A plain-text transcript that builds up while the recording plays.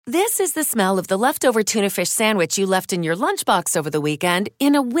This is the smell of the leftover tuna fish sandwich you left in your lunchbox over the weekend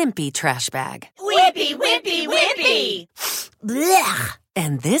in a wimpy trash bag. Wimpy, wimpy, wimpy! Blech!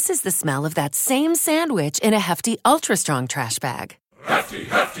 And this is the smell of that same sandwich in a Hefty Ultra Strong trash bag. Hefty,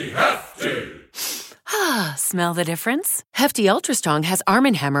 hefty, hefty! Ah, smell the difference? Hefty Ultra Strong has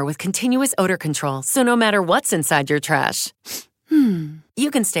Arm & Hammer with continuous odor control, so no matter what's inside your trash,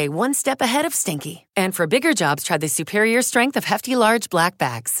 you can stay one step ahead of stinky. And for bigger jobs, try the superior strength of Hefty Large Black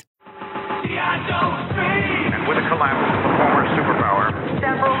Bags. And with the collapse of the former superpower,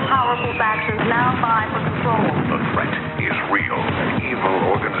 several powerful factions now vie for control. the threat is real. An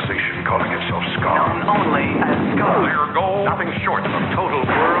evil organization calling itself SCAR. Known only as Skull. Their goal, nothing short of total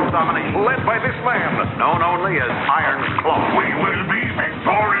world domination. Led by this man, known only as Iron Claw. We will be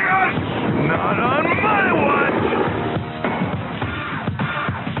victorious! Not on my watch!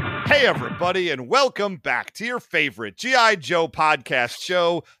 Hey, everybody, and welcome back to your favorite G.I. Joe podcast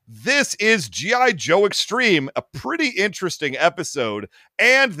show. This is G.I. Joe Extreme, a pretty interesting episode,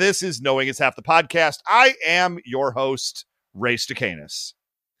 and this is Knowing Is Half the Podcast. I am your host, Ray Stacanis.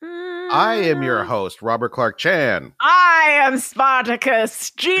 I am your host, Robert Clark Chan. I am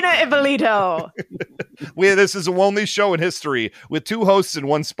Spartacus, Gina Ippolito. This is the only show in history with two hosts and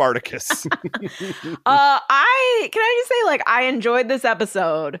one Spartacus. I just say, I enjoyed this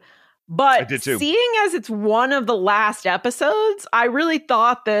episode, but I did too. Seeing as it's one of the last episodes, I really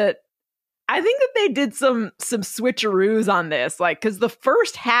thought that I think that they did some switcheroos on this, because the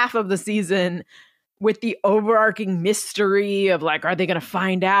first half of the season with the overarching mystery of are they going to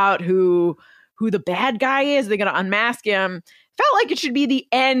find out who the bad guy is? Are they going to unmask him? Felt like it should be the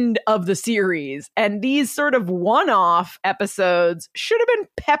end of the series. And these sort of one-off episodes should have been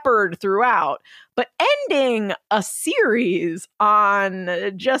peppered throughout. But ending a series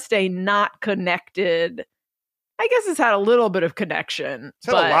on just a not connected, I guess it's had a little bit of connection.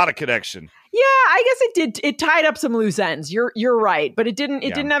 It's had a lot of connection. Yeah, I guess it did. It tied up some loose ends. You're right, but it didn't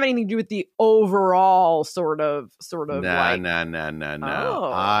have anything to do with the overall sort of. No.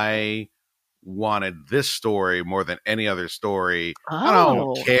 Oh. I wanted this story more than any other story. Oh. I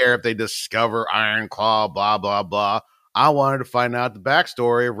don't care if they discover Iron Claw, blah, blah, blah. I wanted to find out the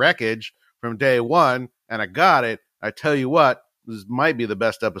backstory of Wreckage from day one, and I got it. I tell you what, this might be the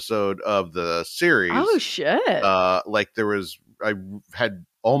best episode of the series. Oh, shit. I had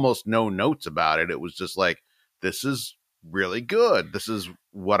almost no notes about it. It was just this is really good. This is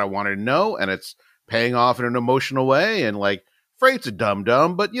what I wanted to know, and it's paying off in an emotional way. And Freight's a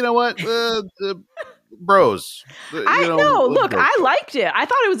dum-dum, but you know what? Bros. I know. Look, I liked it. I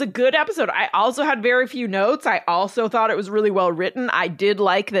thought it was a good episode. I also had very few notes. I also thought it was really well written. I did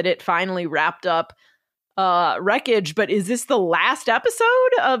like that it finally wrapped up Wreckage, but is this the last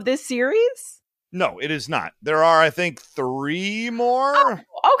episode of this series? No, it is not. There are, I think, 3 more. Oh,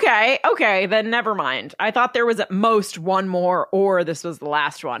 okay, then never mind. I thought there was at most one more, or this was the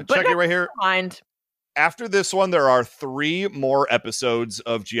last one. Check it right here. Never mind. After this one, there are 3 more episodes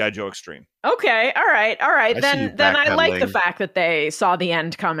of G.I. Joe Extreme. Okay, all right. Then I like the backpedaling. fact that they saw the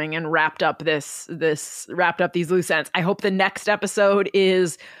end coming and wrapped up these loose ends. I hope the next episode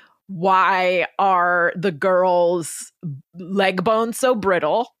is why are the girls' leg bones so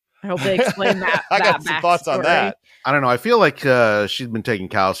brittle? I hope they explain that. I got some thoughts on that. I don't know. I feel like she's been taking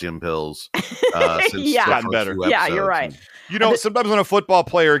calcium pills since Yeah. the Gotten first better. few Yeah, you're episodes. right. You know, sometimes when a football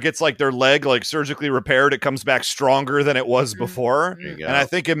player gets their leg surgically repaired, it comes back stronger than it was before. There you go. And I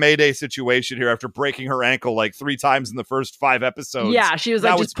think in Mayday situation here, after breaking her ankle 3 times in the first 5 episodes, Yeah, she was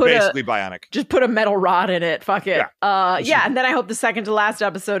now like, it's basically bionic. just put a metal rod in it. Fuck it. Yeah. And then I hope the second to last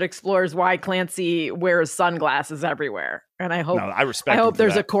episode explores why Clancy wears sunglasses everywhere. And I hope No, I respect. I hope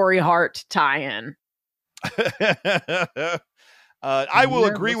there's a Corey Hart tie-in. I will Yeah,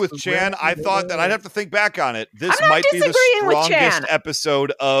 agree what's with the Chan. rest I of thought it? that I'd have to think back on it. This I'm not might be the disagreeing with strongest Chan.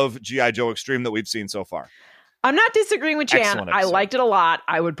 episode of G.I. Joe Extreme that we've seen so far. I'm not disagreeing with Chan. Excellent I episode. liked it a lot.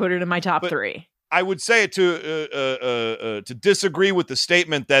 I would put it in my top But 3. I would say to disagree with the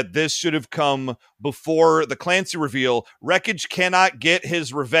statement that this should have come before the Clancy reveal. Wreckage cannot get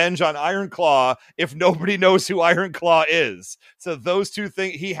his revenge on Iron Claw if nobody knows who Iron Claw is. So those two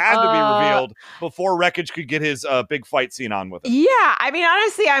things, he had to be revealed before Wreckage could get his big fight scene on with it. Yeah, I mean,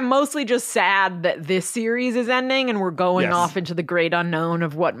 honestly, I'm mostly just sad that this series is ending and we're going Yes. off into the great unknown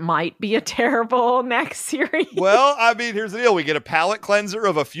of what might be a terrible next series. Well, I mean, here's the deal. We get a palate cleanser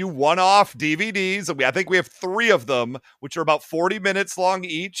of a few one-off DVDs. I think we have 3 of them, which are about 40 minutes long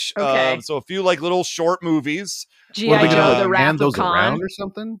each. Okay. So a few little short movies. G.I. Are we Joe, gonna The Wrath hand of those Khan. around or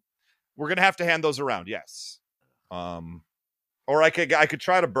something? We're going to have to hand those around, yes. Or I could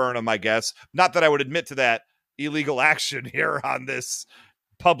try to burn them, I guess. Not that I would admit to that illegal action here on this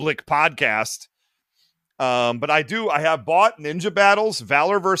public podcast. But I have bought Ninja Battles,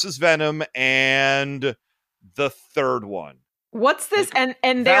 Valor versus Venom, and the third one. What's this?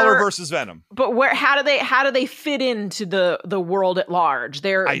 And Valor versus Venom. But how do they fit into the world at large?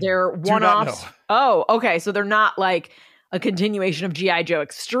 They're one-offs. Oh, okay. So they're not like a continuation of G.I. Joe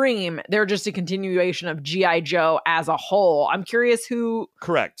Extreme. They're just a continuation of G.I. Joe as a whole. I'm curious who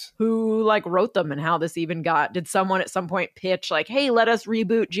like wrote them and how this even did someone at some point pitch like, hey, let us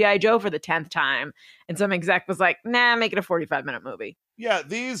reboot G.I. Joe for the 10th time. And some exec was like, nah, make it a 45-minute movie. Yeah,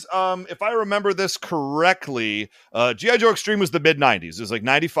 these, if I remember this correctly, G.I. Joe Extreme was the mid-90s. It was like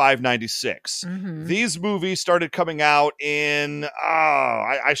 95, 96. Mm-hmm. These movies started coming out in,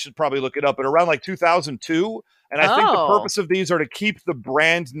 I should probably look it up, but around like 2002. And I think the purpose of these are to keep the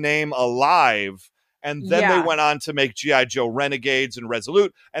brand name alive. And then they went on to make G.I. Joe Renegades and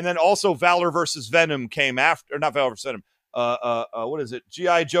Resolute. And then also Valor versus Venom came after, or not Valor versus Venom. What is it?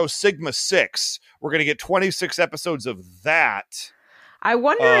 G.I. Joe Sigma 6. We're going to get 26 episodes of that. I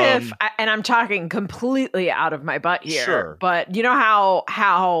wonder if, and I'm talking completely out of my butt here, but you know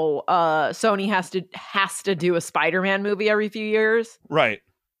how Sony has to do a Spider-Man movie every few years? Right.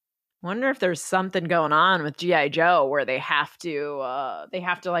 Wonder if there's something going on with G.I. Joe where they have to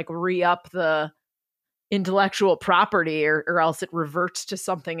like re-up the intellectual property or else it reverts to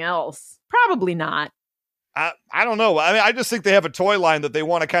something else. Probably not. I don't know. I mean, I just think they have a toy line that they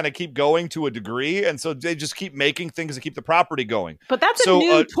want to kind of keep going to a degree, and so they just keep making things to keep the property going. But that's a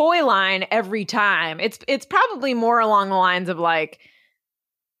new toy line every time. It's probably more along the lines of like,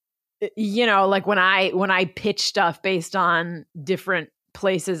 you know, like when I pitch stuff based on different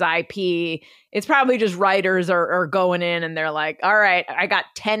places IP, it's probably just writers are going in and they're like, all right, I got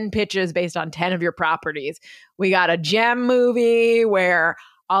 10 pitches based on 10 of your properties. We got a Gem movie where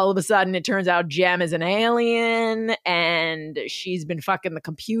all of a sudden it turns out Gem is an alien and she's been fucking the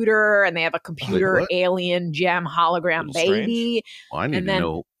computer and they have a computer alien Gem hologram baby. Well, I need to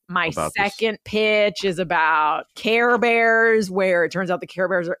know. My second pitch is about Care Bears, where it turns out the Care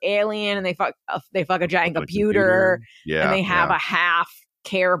Bears are alien and they fuck a giant computer. Yeah, and they have a half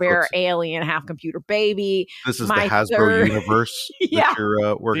Care Bear alien, half computer baby. This is the Hasbro universe that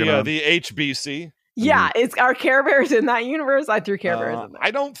you're working on. The HBC. Yeah, it's our Care Bears in that universe. I threw Care Bears in there.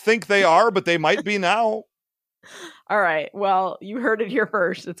 I don't think they are, but they might be now. All right. Well, you heard it here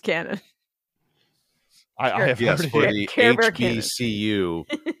first. It's canon. I have yes, for the HBCU,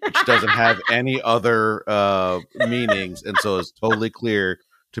 which doesn't have any other meanings, and so it's totally clear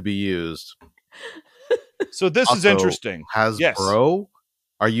to be used. So this is interesting. Hasbro? Yes.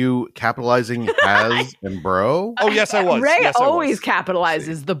 Are you capitalizing has and bro? Oh, yes, I was. Ray always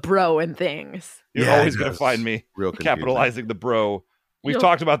capitalizes the bro and things. You're always going to find me capitalizing the bro. We've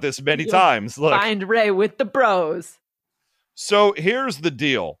talked about this many times. Look, find Ray with the bros. So here's the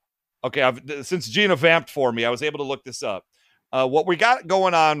deal. Okay, since Gina vamped for me, I was able to look this up. What we got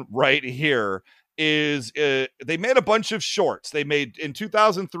going on right here is they made a bunch of shorts. They made in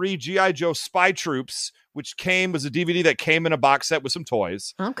 2003 G.I. Joe Spy Troops, which was a DVD that came in a box set with some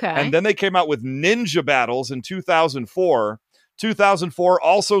toys. Okay. And then they came out with Ninja Battles in 2004. 2004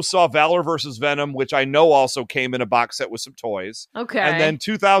 also saw Valor versus Venom, which I know also came in a box set with some toys. Okay. And then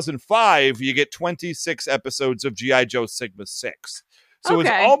 2005, you get 26 episodes of G.I. Joe Sigma 6. So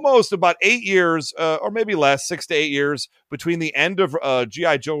it's almost about 8 years, or maybe less, 6 to 8 years between the end of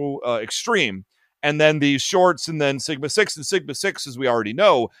G.I. Joe Extreme and then these shorts, and then Sigma 6. And Sigma 6, as we already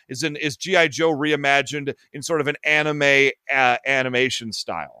know, is G.I. Joe reimagined in sort of an anime animation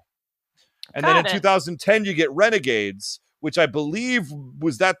style. And then in 2010, you get Renegades, which I believe,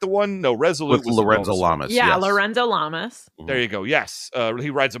 was that the one? No, Resolute with Lorenzo Lamas. Yeah, yes. Lorenzo Lamas. There you go. Yes. He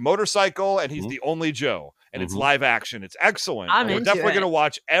rides a motorcycle, and he's the only Joe. And it's live action. It's excellent. We're definitely going to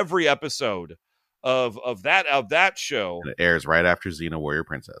watch every episode of that show. And it airs right after Xena Warrior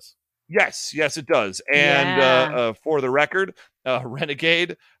Princess. Yes, it does. And for the record,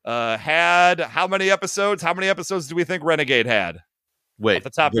 Renegade had how many episodes? How many episodes do we think Renegade had? Wait, off the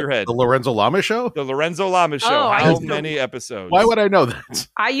top of your head. The Lorenzo Lamas show? The Lorenzo Lamas show. How many episodes? Why would I know that?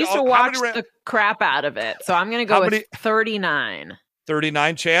 I used to watch the crap out of it. So I'm going to go with 39.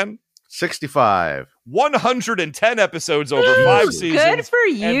 39, Chan? 65. 110 episodes over 5 seasons. Good for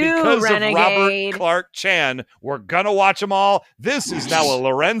you, and because Renegade. of Robert Clark Chan, we're going to watch them all. This is now a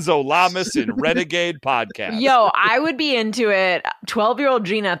Lorenzo Lamas and Renegade podcast. Yo, I would be into it. 12-year-old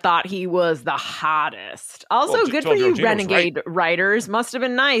Gina thought he was the hottest. Also, good for you, Renegade writers. Must have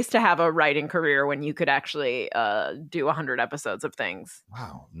been nice to have a writing career when you could actually do 100 episodes of things.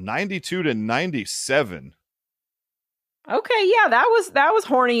 Wow, 92 to 97. Okay, yeah, that was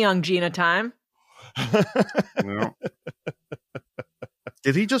horny young Gina time. Well,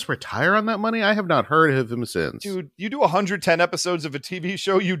 Did he just retire on that money? I have not heard of him since. Dude, you do 110 episodes of a TV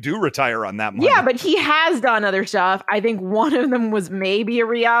show, you do retire on that money. Yeah, but he has done other stuff. I think one of them was maybe a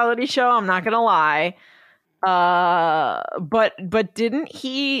reality show. I'm not gonna lie. But wasn't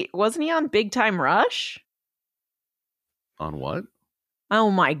he on Big Time Rush? On what? Oh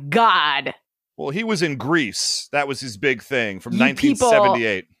my God. Well, he was in Grease. That was his big thing from You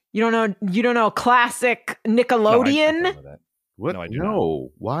 1978. You don't know classic Nickelodeon? What? No, I do No.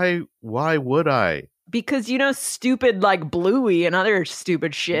 Why would I? Because stupid like Bluey and other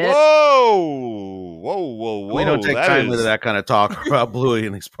stupid shit. Whoa. We don't take time with that kind of talk about Bluey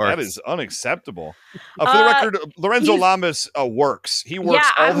in these parts. That is unacceptable. For the record, Lorenzo Lamas works. He works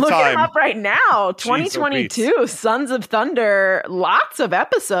all I'm the looking time. him up right now. 2022, Sons of Thunder, lots of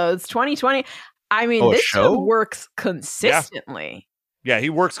episodes. 2020. I mean, this show works consistently. Yeah,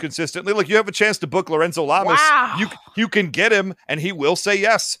 he works consistently. Look, you have a chance to book Lorenzo Lamas. Wow. You can get him, and he will say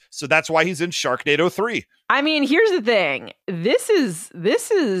yes. So that's why he's in Sharknado 3. I mean, here's the thing. This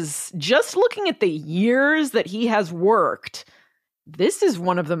is just looking at the years that he has worked. This is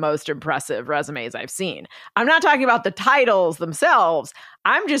one of the most impressive resumes I've seen. I'm not talking about the titles themselves.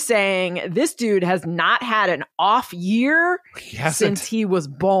 I'm just saying this dude has not had an off year since he was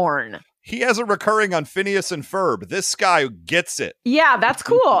born. He has a recurring on Phineas and Ferb. This guy gets it. Yeah, that's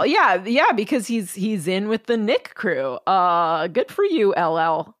cool. Yeah, because he's in with the Nick crew. Good for you,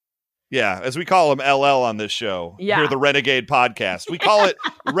 LL. Yeah, as we call him, LL on this show. Yeah. Here, the Renegade podcast. We call it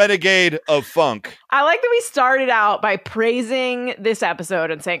Renegade of Funk. I like that we started out by praising this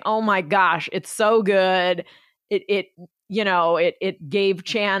episode and saying, "Oh my gosh, it's so good." It gave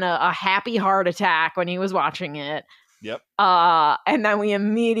Chan a happy heart attack when he was watching it. Yep. And then we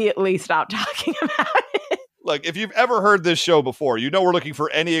immediately stopped talking about it. Look, if you've ever heard this show before, you know we're looking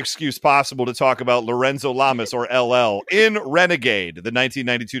for any excuse possible to talk about Lorenzo Lamas or LL in Renegade, the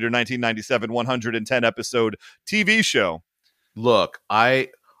 1992 to 1997 110 episode TV show. Look, all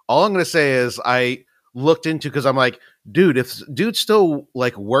I'm going to say is I looked into, because I'm like, dude, if dude's still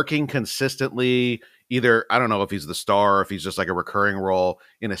like working consistently, either I don't know if he's the star or if he's just like a recurring role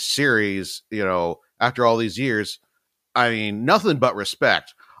in a series, after all these years. I mean, nothing but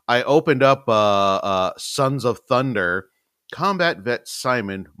respect. I opened up Sons of Thunder, combat vet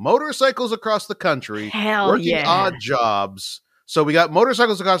Simon, motorcycles across the country, working odd jobs. So we got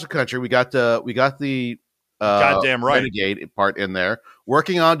motorcycles across the country. We got the goddamn right Renegade part in there.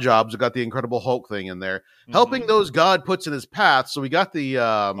 Working odd jobs. We got the Incredible Hulk thing in there. Helping those God puts in his path. So we got the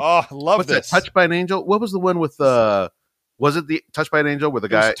love this. Touched by an Angel. What was the one with was it the Touched by an Angel with the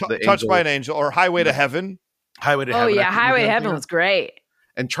guy? Touched by an Angel or Highway to Heaven? Highway to Heaven. Oh yeah, Highway to Heaven was great.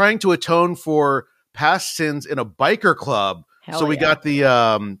 And trying to atone for past sins in a biker club. So we got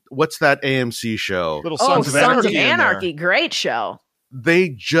the what's that AMC show? Little Sons of Anarchy. Great show. They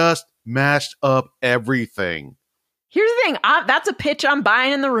just mashed up everything. Here's the thing. That's a pitch I'm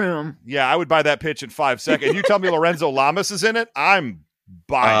buying in the room. Yeah, I would buy that pitch in 5 seconds. You tell me Lorenzo Lamas is in it, I'm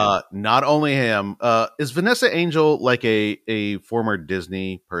buying. Not only him. Is Vanessa Angel like a former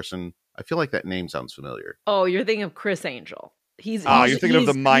Disney person? I feel like that name sounds familiar. Oh, you're thinking of Chris Angel. You're thinking of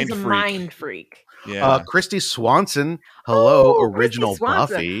the Mind Freak. Mind Freak. Yeah. Christy Swanson. Hello, original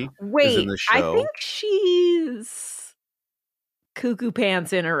Swanson. Buffy. Wait, is in the show. I think she's cuckoo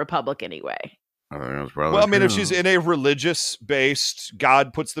pants in a Republic anyway. Well, I mean, if she's in a religious-based,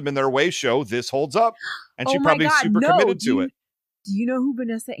 God puts them in their way show, this holds up. And she's probably super committed to it. Do you know who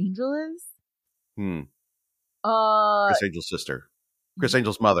Vanessa Angel is? Chris Angel's sister. Chris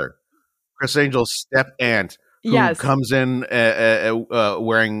Angel's mother. Chris Angel's step-aunt. Who comes in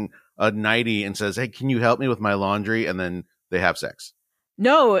wearing a nightie and says, "Hey, can you help me with my laundry?" And then they have sex.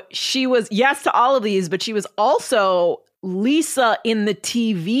 No, she was yes to all of these, but she was also Lisa in the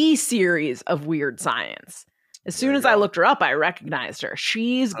TV series of Weird Science. As soon as I looked her up, I recognized her.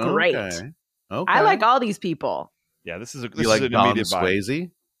 She's great. Okay. I like all these people. Yeah, this is an immediate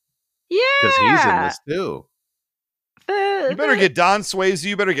Swayze? Yeah, because he's in this too. You better get Don Swayze.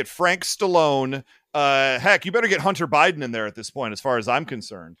 You better get Frank Stallone. Heck, you better get Hunter Biden in there at this point, as far as I'm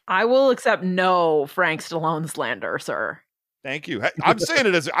concerned. I will accept no Frank Stallone slander, sir. Thank you. I'm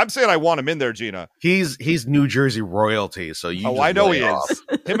saying I want him in there, Gina. He's New Jersey royalty, so you. Oh, I know he is.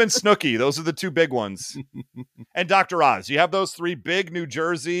 Him and Snooki, those are the two big ones. And Dr. Oz. You have those three big New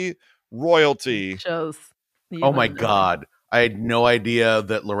Jersey royalty shows. Oh my God. I had no idea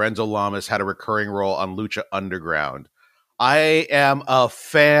that Lorenzo Lamas had a recurring role on Lucha Underground. I am a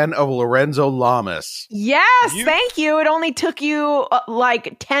fan of Lorenzo Lamas. Yes, thank you. It only took you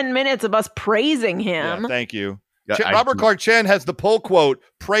like 10 minutes of us praising him. Yeah, thank you. Robert Clark Chan has the pull quote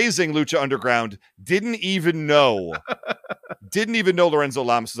praising Lucha Underground. Didn't even know Lorenzo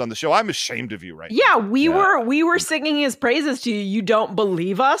Lamas is on the show. I'm ashamed of you right now. Yeah, we were singing his praises to you. You don't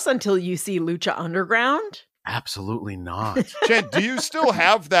believe us until you see Lucha Underground? Absolutely not. Chan, do you still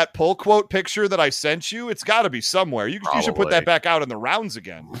have that pull quote picture that I sent you? It's got to be somewhere. You should put that back out in the rounds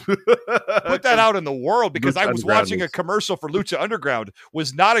again. Put that out in the world, because I was watching a commercial for Lucha Underground,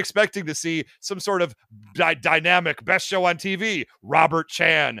 was not expecting to see some sort of dynamic best show on TV. Robert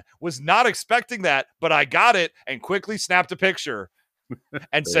Chan was not expecting that, but I got it and quickly snapped a picture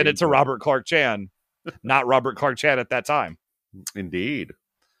and sent it to Robert Clark Chan, not Robert Clark Chan at that time. Indeed.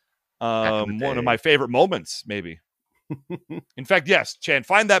 One of my favorite moments, maybe. In fact, yes, Chan,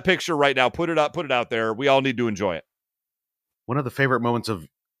 find that picture right now. Put it out there. We all need to enjoy it. One of the favorite moments of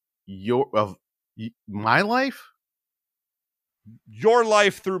my life? Your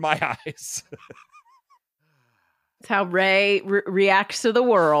life through my eyes. It's how Ray reacts to the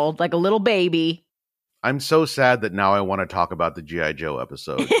world like a little baby. I'm so sad that now I want to talk about the G.I. Joe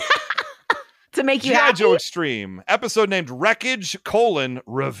episode. To make you happy? G.I. Joe Extreme, episode named Wreckage: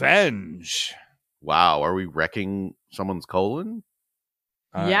 Revenge. Wow, are we wrecking someone's colon?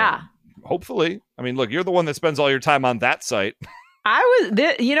 Yeah. Hopefully. I mean, look, you're the one that spends all your time on that site.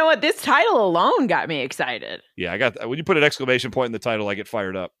 You know what? This title alone got me excited. Yeah, I got when you put an exclamation point in the title, I get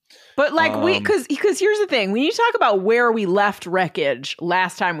fired up. But like because here's the thing, we need to talk about where we left Wreckage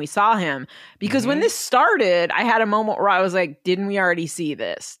last time we saw him, because when this started, I had a moment where I was like, didn't we already see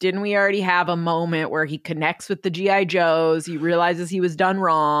this? Didn't we already have a moment where he connects with the G.I. Joes? He realizes he was done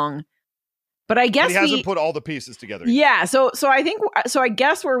wrong. But I guess he hasn't put all the pieces together yet. Yeah, so I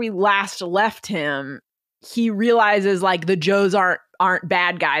guess where we last left him, he realizes like the Joes aren't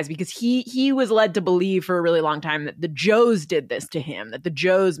bad guys, because he was led to believe for a really long time that the Joes did this to him, that the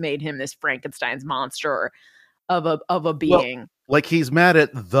Joes made him this Frankenstein's monster of a being. Well, like he's mad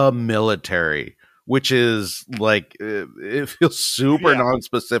at the military, which is like it feels super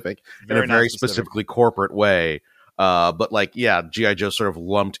nonspecific in a very specifically corporate way. But like, yeah, G.I. Joe sort of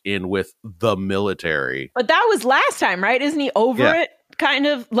lumped in with the military. But that was last time, right? Isn't he over it? Kind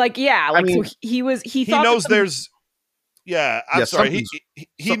of like, yeah, like I mean, so he thought knows there's I'm sorry.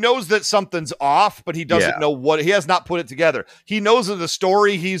 He knows that something's off, but he doesn't know what. He has not put it together. He knows that the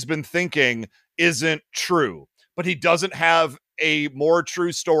story he's been thinking isn't true, but he doesn't have a more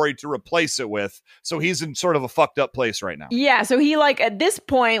true story to replace it with. So he's in sort of a fucked up place right now. Yeah. So he like at this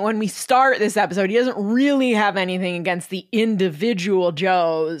point, when we start this episode, he doesn't really have anything against the individual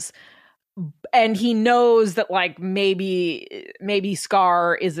Joes. And he knows that like maybe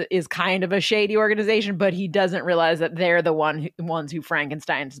Scar is kind of a shady organization, but he doesn't realize that they're the ones who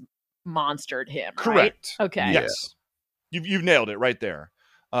Frankenstein's monstered him. Correct. Right? Okay. Yes. You've nailed it right there.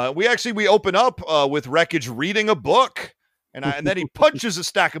 We open up with Wreckage reading a book. And then he punches a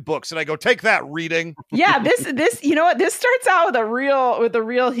stack of books, and I go, "Take that, reading." Yeah, this you know what? This starts out with a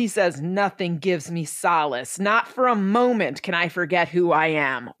real. He says, "Nothing gives me solace. Not for a moment can I forget who I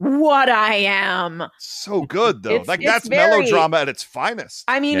am, what I am." So good though. That's melodrama at its finest.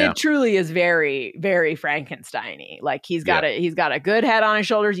 I mean, it truly is very, very Frankenstein-y. Like he's got a good head on his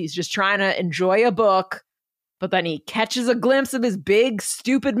shoulders. He's just trying to enjoy a book. But then he catches a glimpse of his big,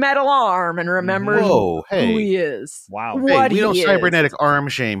 stupid metal arm and remembers who he is. Wow. We don't cybernetic arm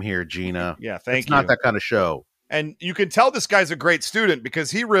shame here, Gina. Yeah, thank you. It's not that kind of show. And you can tell this guy's a great student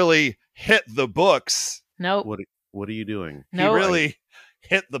because he really hit the books. Nope. What are you doing? Nope. He really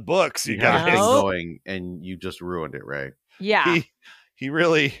hit the books, you guys. Going, and you just ruined it, Ray. Yeah. He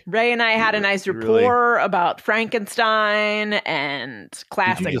really... Ray and I had a nice rapport about Frankenstein and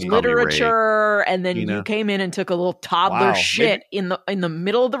classic literature, and then you came in and took a little toddler shit in the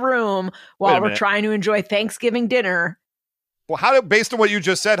middle of the room while we're trying to enjoy Thanksgiving dinner. Well, based on what you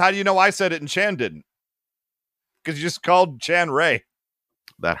just said, how do you know I said it and Chan didn't? Because you just called Chan Ray.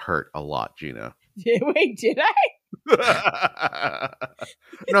 That hurt a lot, Gina. Wait, did I?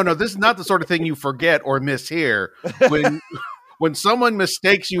 No, this is not the sort of thing you forget or mishear. When someone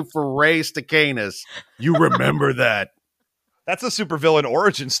mistakes you for Ray Stacanis, you remember that. That's a supervillain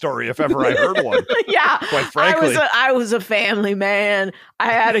origin story, if ever I heard one. Yeah. Quite frankly. I was a family man.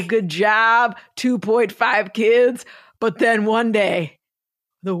 I had a good job, 2.5 kids. But then one day,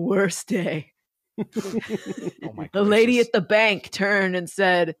 the worst day, the lady at the bank turned and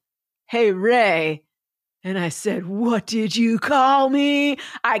said, "Hey, Ray." And I said, "What did you call me?"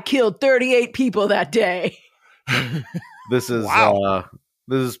 I killed 38 people that day. This is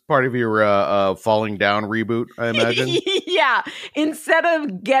This is part of your Falling Down reboot, I imagine. Yeah. Instead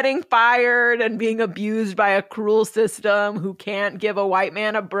of getting fired and being abused by a cruel system who can't give a white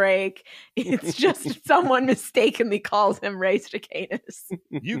man a break, it's just someone mistakenly calls him Ray Stacanus.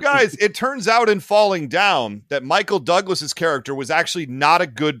 You guys, it turns out in Falling Down that Michael Douglas's character was actually not a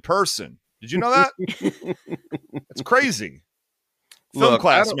good person. Did you know that? It's crazy. Film Look,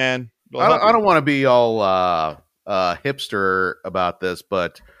 class, man. I don't want to be all hipster about this,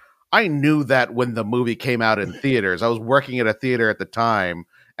 but I knew that when the movie came out in theaters. I was working at a theater at the time,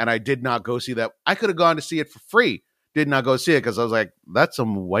 and I did not go see that. I could have gone to see it for free. Did not go see it because I was like, that's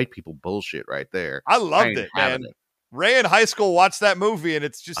some white people bullshit right there. I loved it, man. Ray in high school watched that movie, and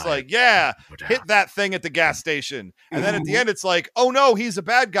it's just like, yeah, hit that thing at the gas station. And then at the end, it's like, oh, no, he's a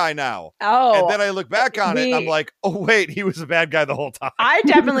bad guy now. Oh. And then I look back on it, and I'm like, oh, wait, he was a bad guy the whole time. I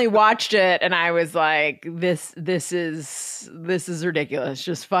definitely watched it, and I was like, this is ridiculous.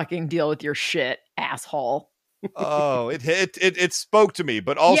 Just fucking deal with your shit, asshole. Oh, it spoke to me,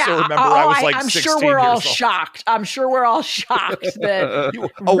 but also remember I was like I'm 16 sure we're all years old. shocked. I'm sure we're all shocked that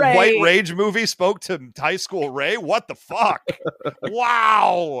Ray, white rage movie spoke to high school Ray. What the fuck?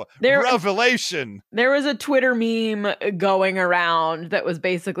 Wow, revelation. There was a Twitter meme going around that was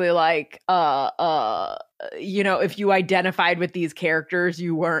basically like, you know, if you identified with these characters,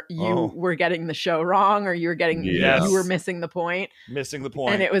 you were getting the show wrong, or you were missing the point. Missing the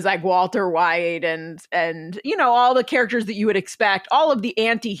point. And it was like Walter White and you know, all the characters that you would expect, all of the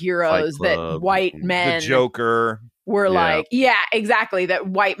anti-heroes that white men, the Joker, were like, yeah, exactly. That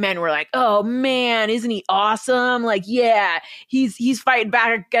white men were like, oh man, isn't he awesome? Like, yeah, he's fighting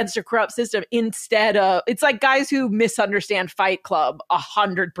back against a corrupt system. Instead of, it's like guys who misunderstand Fight Club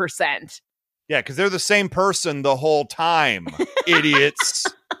 100%. Yeah, because they're the same person the whole time. Idiots.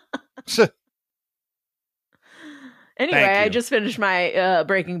 Anyway, I just finished my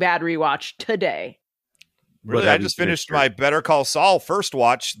Breaking Bad rewatch today. Really, I just finished my Better Call Saul first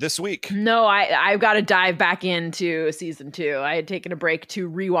watch this week. No, I've got to dive back into season 2. I had taken a break to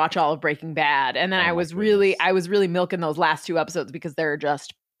rewatch all of Breaking Bad, and then I was really milking those last 2 episodes because they're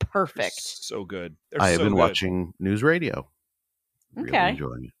just perfect. So good. I have been watching News Radio. Okay. Really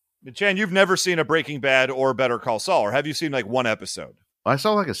enjoying it. Chan, you've never seen a Breaking Bad or Better Call Saul, or have you seen like one episode? I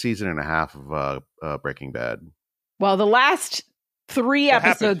saw like a season and a half of Breaking Bad. Well, the last 3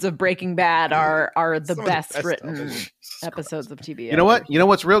 episodes of Breaking Bad are the best written episodes of TV. You know what? You know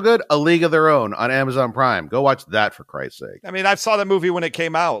what's real good? A League of Their Own on Amazon Prime. Go watch that for Christ's sake. I mean, I saw that movie when it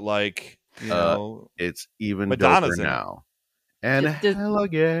came out. Like, you know, it's even Madonna's doper now. And hella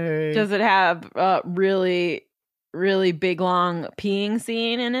gay. Does it have really, really big long peeing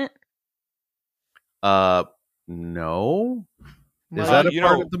scene in it? No. Is that a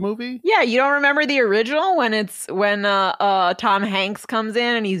part of the movie? Yeah, you don't remember the original when Tom Hanks comes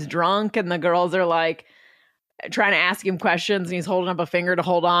in and he's drunk and the girls are like trying to ask him questions and he's holding up a finger to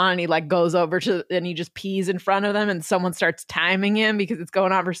hold on and he like goes over to and he just pees in front of them and someone starts timing him because it's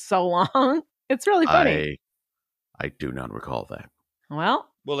going on for so long. It's really funny. I do not recall that.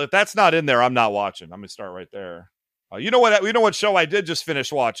 Well, if that's not in there, I'm not watching. I'm gonna start right there. You know what show I did just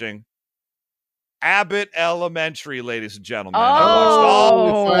finish watching? Abbott Elementary, ladies and gentlemen. Oh,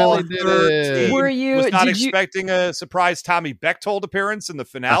 I watched all 13. Were you? Was not expecting a surprise Tommy Bechtold appearance in the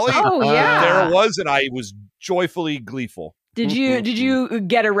finale. Oh yeah, there it was, and I was joyfully gleeful. Did you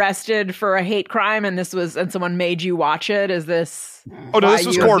get arrested for a hate crime, and someone made you watch it? Is this? Oh no, this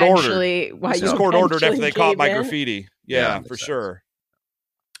was court ordered. This was court ordered after they caught my graffiti. Yeah, for sure.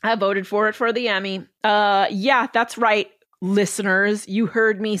 I voted for it for the Emmy. Yeah, that's right. Listeners, you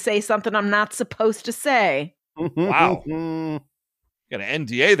heard me say something I'm not supposed to say. Wow. Gotta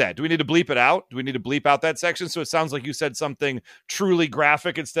NDA that. Do we need to bleep it out? Do we need to bleep out that section so it sounds like you said something truly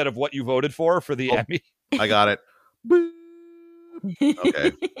graphic instead of what you voted for the Emmy? I got it.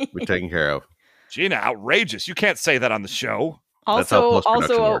 Okay, we're taken care of. Gina, outrageous. You can't say that on the show. Also,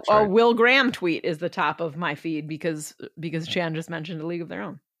 works, a right? Will Graham tweet is the top of my feed because Chan just mentioned A League of Their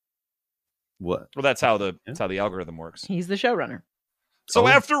Own. What? Well, that's how the algorithm works. He's the showrunner. So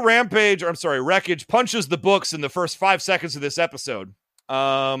after Wreckage punches the books in the first 5 seconds of this episode.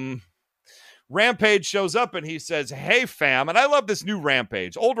 Rampage shows up and he says, "Hey fam," and I love this new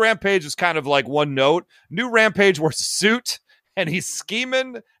Rampage. Old Rampage is kind of like one note. New Rampage wears a suit and he's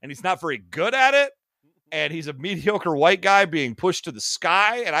scheming and he's not very good at it. And he's a mediocre white guy being pushed to the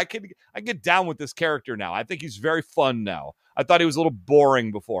sky. And I get down with this character now. I think he's very fun now. I thought he was a little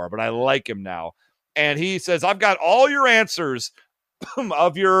boring before, but I like him now. And he says, "I've got all your answers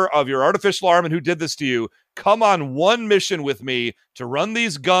of your artificial arm and who did this to you. Come on one mission with me to run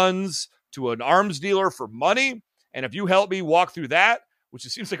these guns to an arms dealer for money. And if you help me walk through that, which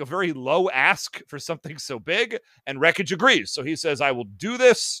seems like a very low ask for something so big. And Wreckage agrees. So he says, I will do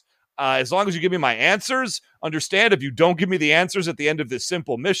this as long as you give me my answers. Understand, if you don't give me the answers at the end of this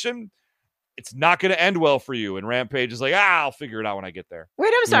simple mission, it's not going to end well for you. And Rampage is like, I'll figure it out when I get there.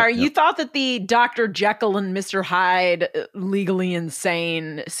 Wait, I'm sorry. You thought that the Dr. Jekyll and Mr. Hyde legally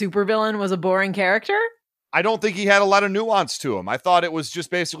insane supervillain was a boring character? I don't think he had a lot of nuance to him. I thought it was just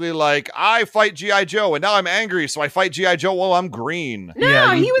basically like, I fight G.I. Joe, and now I'm angry, so I fight G.I. Joe while I'm green.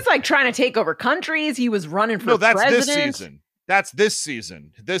 No, he was like trying to take over countries. He was running for president. This season. That's this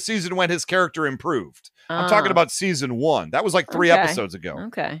season. This season when his character improved. I'm talking about season 1. That was like 3 episodes ago.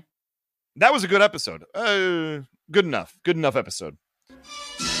 Okay. That was a good episode. Good enough. Good enough episode.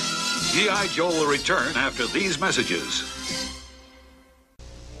 G.I. Joe will return after these messages.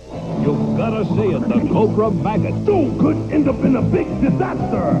 You've got to see it, the Cobra Maggot. Joe could end up in a big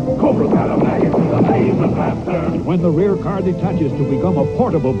disaster. Cobra got a maggot, a laser blaster. When the rear car detaches to become a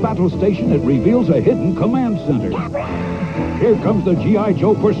portable battle station, it reveals a hidden command center. Here comes the G.I.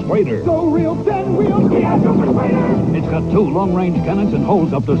 Joe Persuader. So real 10-wheel G.I. Joe Persuader. It's got 2 long-range cannons and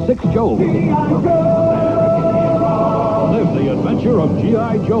holds up to 6 Joes. G.I. Joe! Live the adventure of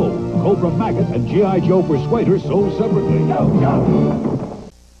G.I. Joe. Cobra Maggot and G.I. Joe Persuader sold separately.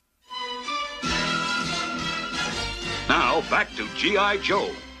 Now, back to G.I.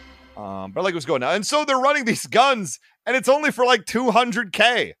 Joe. But I like what's going on. And so they're running these guns, and it's only for like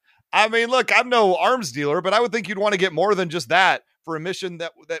 $200K. I mean, look, I'm no arms dealer, but I would think you'd want to get more than just that for a mission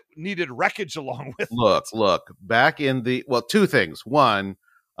that needed wreckage along with it. Look, back in the, 2 things. One,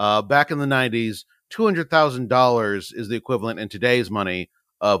 back in the 90s, $200,000 is the equivalent in today's money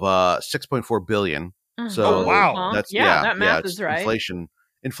of $6.4 billion. So wow. That's that math is right.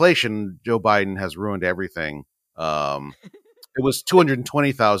 Inflation, Joe Biden has ruined everything. It was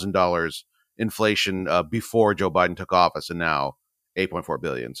 $220,000 inflation before Joe Biden took office, and now $8.4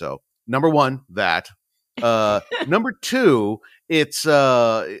 billion. So number one, that. Number 2, it's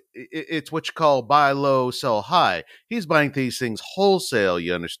what you call buy low, sell high. He's buying these things wholesale,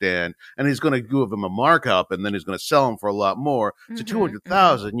 you understand, and he's going to give them a markup, and then he's going to sell them for a lot more. So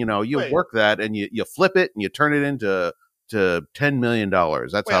 200,000, you work that, and you flip it, and you turn it into $10 million.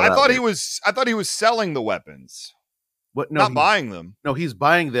 That's how. I thought he was selling the weapons. What? No, not buying them. No, he's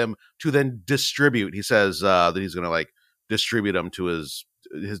buying them to then distribute. He says that he's going to distribute them to his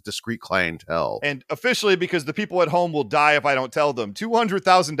discreet clientele. And officially, because the people at home will die if I don't tell them,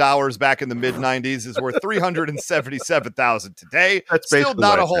 $200,000 back in the mid 90s is worth $377,000 today. That's still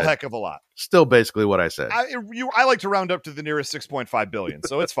not a whole heck of a lot. Still basically what I said. I like to round up to the nearest 6.5 billion,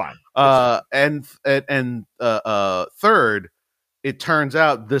 so it's fine. And third, it turns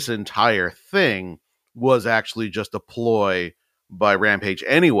out this entire thing was actually just a ploy by Rampage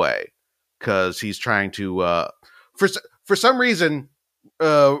anyway, because he's trying to for some reason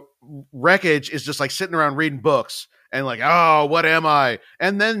Wreckage is just sitting around reading books and oh, what am I?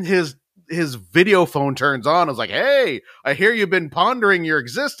 And then his video phone turns on. I was like, hey, I hear you've been pondering your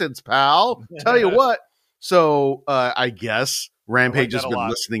existence, pal. Tell you what. So I guess Rampage has been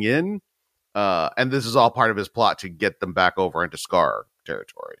listening in, and this is all part of his plot to get them back over into Scar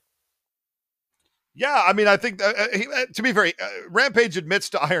territory. Yeah, I mean, I think to be very, Rampage admits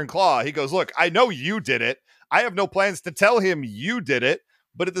to Iron Claw. He goes, look, I know you did it. I have no plans to tell him you did it.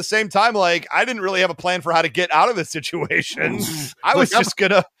 But at the same time, I didn't really have a plan for how to get out of this situation. I was just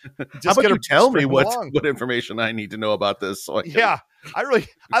gonna. How about you tell me what information I need to know about this? So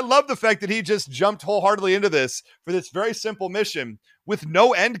I love the fact that he just jumped wholeheartedly into this for this very simple mission with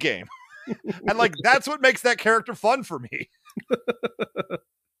no end game. And that's what makes that character fun for me.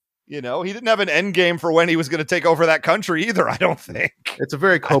 He didn't have an end game for when he was going to take over that country either, I don't think. It's a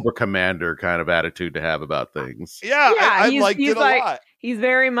very Cobra Commander kind of attitude to have about things. Yeah, I liked it a lot. He's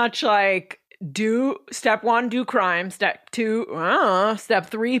very much do step 1, do crime. Step 2, step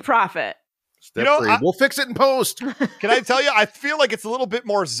 3, profit. Step 3, we'll fix it in post. Can I tell you, I feel like it's a little bit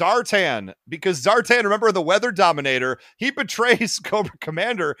more Zartan, because Zartan, remember the Weather Dominator, he betrays Cobra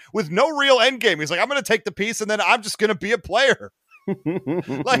Commander with no real end game. He's like, I'm going to take the piece and then I'm just going to be a player.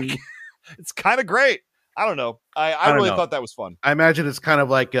 It's kind of great. I don't know. I really thought that was fun. I imagine it's kind of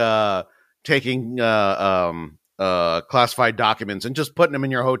like taking classified documents and just putting them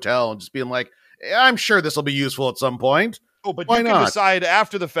in your hotel and just being like, I'm sure this will be useful at some point. Oh, but you can decide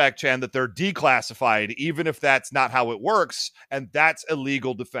after the fact, Chan, that they're declassified, even if that's not how it works, and that's a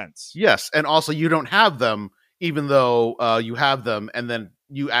legal defense. Yes, and also you don't have them, even though you have them, and then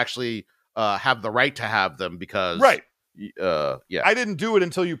you actually have the right to have them because... Right. Yeah. I didn't do it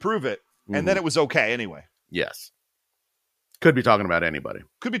until you prove it, and then it was okay anyway. Yes. Could be talking about anybody.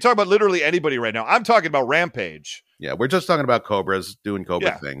 Could be talking about literally anybody right now. I'm talking about Rampage. Yeah, we're just talking about Cobras doing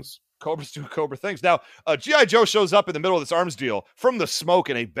Cobra things. Cobra's doing Cobra things. Now, G.I. Joe shows up in the middle of this arms deal from the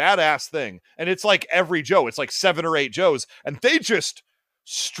smoke in a badass thing. And it's like every Joe. It's like 7 or 8 Joes. And they just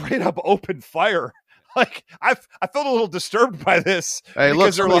straight up open fire. Like, I felt a little disturbed by this. Hey,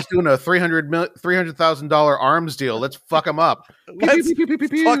 look, somebody's doing a $300,000 arms deal. Let's fuck them up. Let's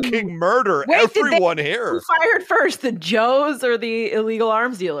fucking murder everyone here. Who fired first, the Joes or the illegal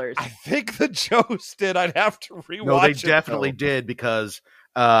arms dealers? I think the Joes did. I'd have to rewatch. No, they definitely did, because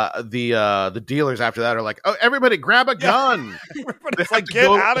the dealers after that are like, oh, everybody grab a gun. Everybody's like, get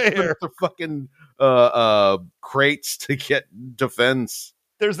out of here. The fucking crates to get defense.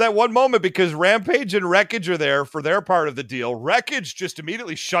 There's that one moment because Rampage and Wreckage are there for their part of the deal. Wreckage just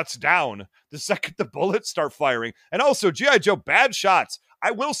immediately shuts down the second the bullets start firing. And also, G.I. Joe, bad shots.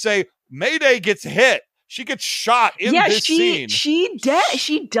 I will say, Mayday gets hit. She gets shot in this scene. She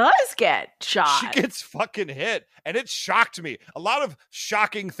does get shot. She gets fucking hit. And it shocked me. A lot of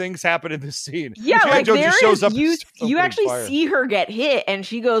shocking things happen in this scene. Yeah, like Joe just there shows up you actually see her get hit and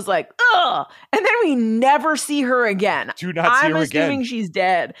she goes like, ugh. And then we never see her again. Do not see her again. I'm assuming she's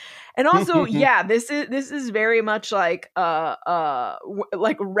dead. And also, yeah, this is very much like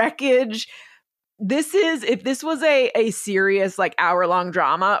Wreckage. If this was a serious like hour-long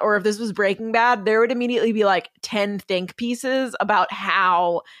drama, or if this was Breaking Bad, there would immediately be like 10 think pieces about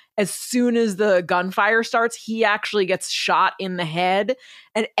how as soon as the gunfire starts, he actually gets shot in the head,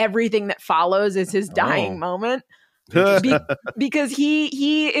 and everything that follows is his dying moment. Because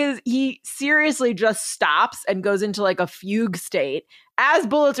he seriously just stops and goes into like a fugue state as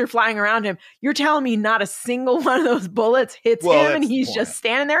bullets are flying around him. You're telling me not a single one of those bullets hits him, and he's just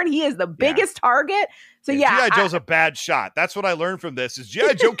standing there, and he is the biggest target. So G.I. Joe's a bad shot. That's what I learned from this, is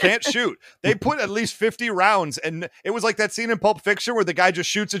G.I. Joe can't shoot. They put at least 50 rounds, and it was like that scene in Pulp Fiction where the guy just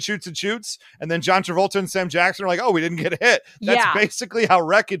shoots and shoots and shoots, and then John Travolta and Sam Jackson are like, oh, we didn't get hit. That's basically how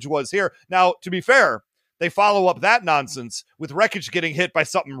Wreckage was here. Now, to be fair, they follow up that nonsense with Wreckage getting hit by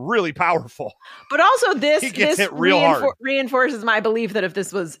something really powerful. But also this hit real hard. Reinforces my belief that if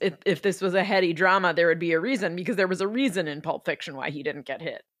this was a heady drama, there would be a reason, because there was a reason in Pulp Fiction why he didn't get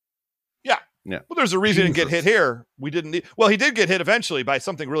hit. Yeah. Well, there's a reason to get hit here. He did get hit eventually by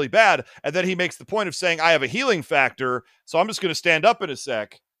something really bad. And then he makes the point of saying, I have a healing factor, so I'm just going to stand up in a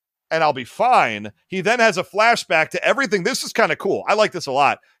sec and I'll be fine. He then has a flashback to everything. This is kind of cool. I like this a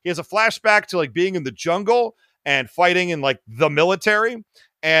lot. He has a flashback to like being in the jungle and fighting in like the military,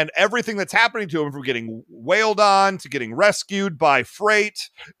 and everything that's happening to him, from getting wailed on to getting rescued by Freight,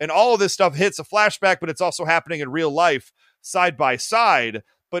 and all of this stuff hits a flashback, but it's also happening in real life side by side.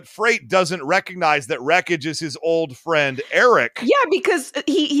 But Freight doesn't recognize that Wreckage is his old friend, Eric. Yeah, because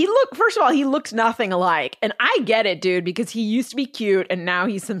he looked nothing alike. And I get it, dude, because he used to be cute and now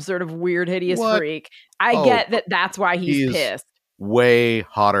he's some sort of weird, hideous freak. I get that that's why he's pissed. Way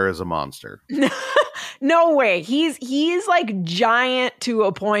hotter as a monster. No way. He's like giant to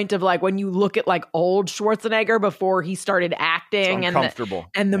a point of like when you look at like old Schwarzenegger before he started acting, and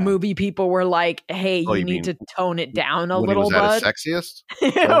the movie people were like, hey, you need to tone it down a little bit. Was that sexiest?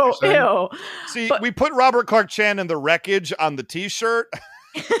 Ew. See, we put Robert Clark Chan in the Wreckage on the t-shirt.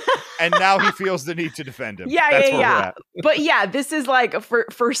 And now he feels the need to defend him. Yeah. But yeah, this is like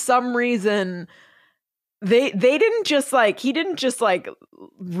for some reason he didn't just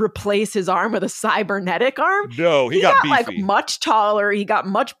replace his arm with a cybernetic arm. No, he got beefy. Like much taller. He got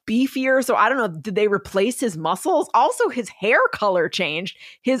much beefier. So I don't know. Did they replace his muscles? Also, his hair color changed.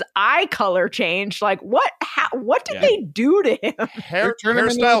 His eye color changed. Like what? What did they do to him?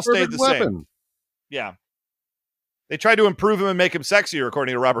 Hairstyle stayed the same. Yeah. They tried to improve him and make him sexier,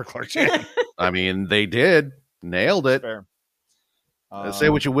 according to Robert Clark Chan. I mean, they did. Nailed it. Fair. Say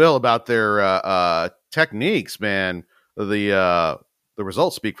what you will about their techniques, man. The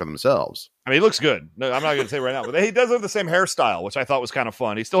results speak for themselves. I mean, he looks good. No, I'm not going to say right now, but he does have the same hairstyle, which I thought was kind of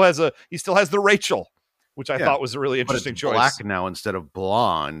fun. He still has the Rachel, which I thought was a really interesting choice. Black now instead of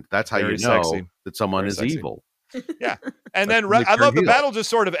blonde. That's how you know that someone is evil. Yeah. And then I love the battle just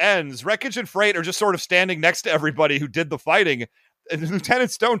sort of ends. Wreckage and Freight are just sort of standing next to everybody who did the fighting. And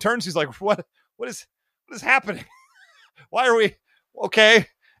Lieutenant Stone turns. He's like, what is happening? Why are we okay?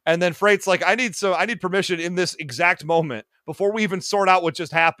 And then Freight's like, I need permission in this exact moment before we even sort out what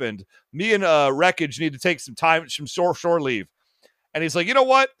just happened. Me and Wreckage need to take some time, some shore leave. And he's like, you know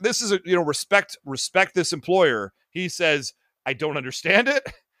what? This is respect this employer. He says, I don't understand it.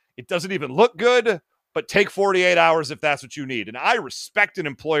 It doesn't even look good, but take 48 hours if that's what you need. And I respect an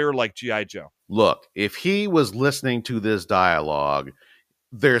employer like G.I. Joe. Look, if he was listening to this dialogue,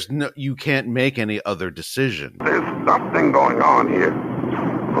 you can't make any other decision. There's something going on here.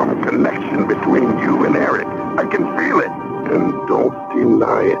 Some connection between you and Eric. I can feel it. And don't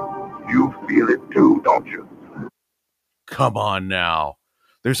deny it. You feel it too, don't you? Come on now.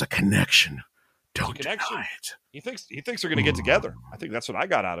 There's a connection. Don't deny it. He thinks they're going to get together. I think that's what I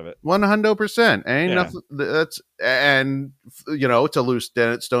got out of it. 100%. Ain't nothing. To Lou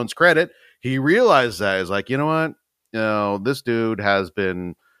Stone's credit, he realized that. He's like, you know what? This dude has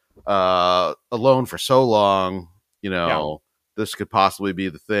been alone for so long. This could possibly be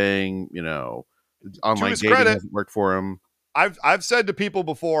the thing. Online dating hasn't worked for him. I've said to people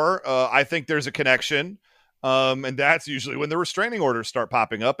before, I think there's a connection. And that's usually when the restraining orders start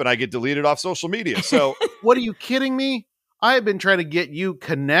popping up and I get deleted off social media. So what are you kidding me? I've been trying to get you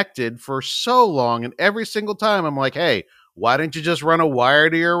connected for so long. And every single time I'm like, hey, why don't you just run a wire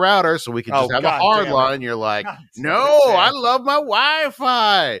to your router so we can just have a hard line? You're like, no, I love my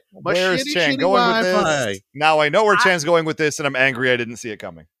Wi-Fi. My Where's Chan going Wi-Fi. With this? Now I know where Chan's going with this and I'm angry I didn't see it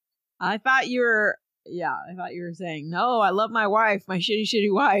coming. I thought you were saying, no, I love my wife, my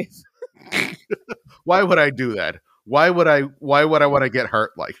shitty wife. Why would I do that? Why would I want to get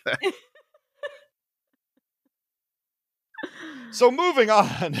hurt like that? So moving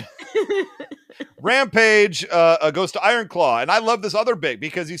on. Rampage goes to Iron Claw, and I love this other bit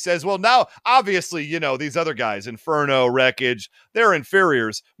because he says, well, now, obviously, these other guys, Inferno, Wreckage, they're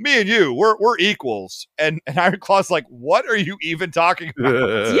inferiors. Me and you, we're equals. And Iron Claw's like, what are you even talking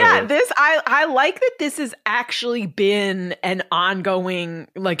about? Yeah, I like that this has actually been an ongoing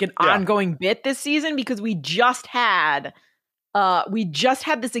bit this season because we just had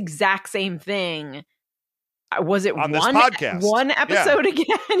this exact same thing. Was it on one this podcast? One episode again?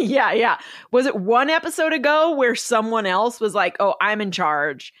 Yeah. Was it one episode ago where someone else was like, "Oh, I'm in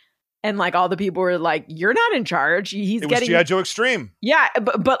charge," and like all the people were like, "You're not in charge." It was G.I. Joe Extreme. Yeah,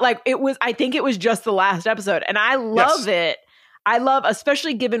 but like it was. I think it was just the last episode, and I love it. I love,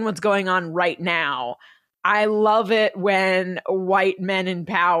 especially given what's going on right now. I love it when white men in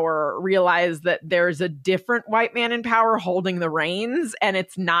power realize that there's a different white man in power holding the reins and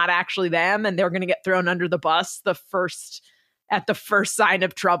it's not actually them. And they're going to get thrown under the bus at the first sign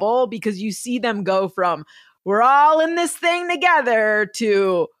of trouble, because you see them go from we're all in this thing together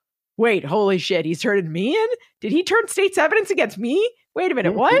to wait, holy shit, he's turned me in? Did he turn state's evidence against me? Wait a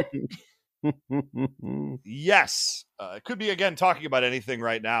minute, what? Yes. It could be, again, talking about anything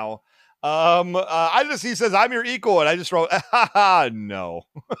right now. He says, I'm your equal. And I just wrote, no.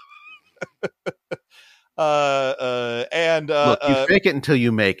 Look, you fake it until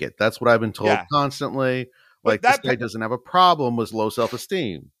you make it. That's what I've been told constantly. Like, this guy doesn't have a problem with low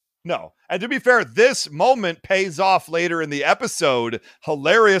self-esteem. No. And to be fair, this moment pays off later in the episode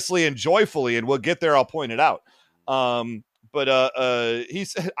hilariously and joyfully. And we'll get there. I'll point it out. I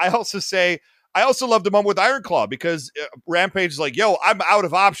also loved the moment with Iron Claw because Rampage is like, yo, I'm out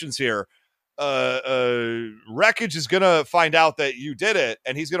of options here. Wreckage is going to find out that you did it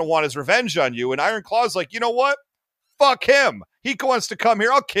and he's going to want his revenge on you. And Iron Claw's like, you know what? Fuck him. He wants to come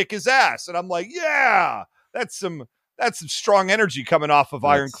here. I'll kick his ass. And I'm like, yeah, that's some strong energy coming off of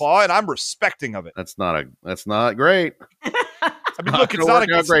Iron Claw. And I'm respecting of it. That's not great. I mean, look, it's not work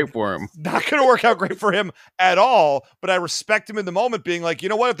out great for him. Not going to work out great for him at all. But I respect him in the moment, being like, you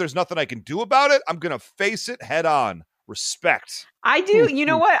know what? If there's nothing I can do about it, I'm going to face it head on. Respect. I do. You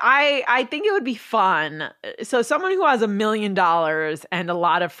know what? I think it would be fun. So someone who has $1 million and a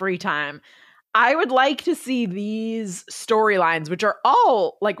lot of free time, I would like to see these storylines, which are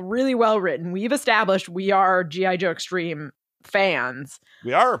all like really well written. We've established we are G.I. Joe Extreme fans.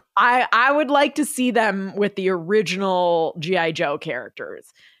 We are. I would like to see them with the original G.I. Joe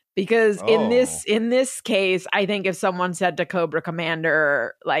characters, because in this case, I think if someone said to Cobra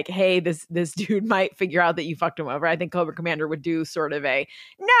Commander, like, hey, this dude might figure out that you fucked him over, I think Cobra Commander would do sort of a,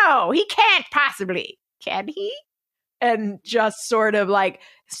 no, he can't possibly, can he? And just sort of like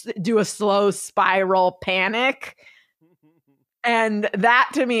do a slow spiral panic. And that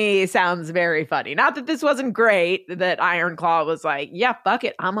to me sounds very funny. Not that this wasn't great, that Iron Claw was like, yeah, fuck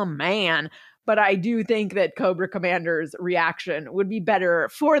it, I'm a man. But I do think that Cobra Commander's reaction would be better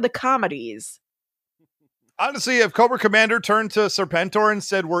for the comedies. Honestly, if Cobra Commander turned to Serpentor and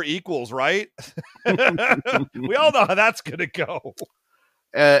said, we're equals, right? We all know how that's going to go.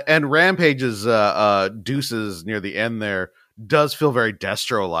 And Rampage's deuces near the end there does feel very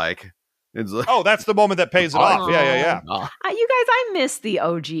Destro-like. It's like, oh, that's the moment that pays it off. Yeah. You guys, I miss the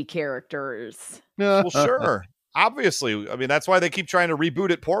OG characters. Well, sure. Obviously. I mean, that's why they keep trying to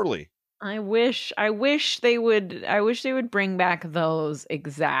reboot it poorly. I wish they would bring back those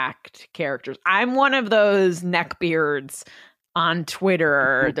exact characters. I'm one of those neckbeards on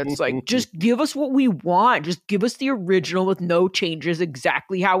Twitter that's like, just give us what we want. Just give us the original with no changes,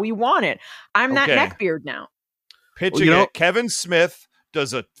 exactly how we want it. I'm that neckbeard now. Pitching it. Kevin Smith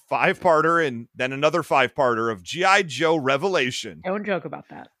does a 5-parter and then another 5-parter of G.I. Joe Revelation. Don't joke about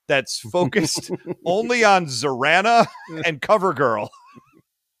that. That's focused only on Zorana and CoverGirl.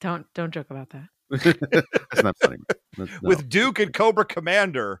 Don't joke about that. That's not funny. No. With Duke and Cobra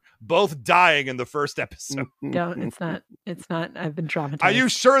Commander both dying in the first episode. Don't. It's not. I've been traumatized. Are you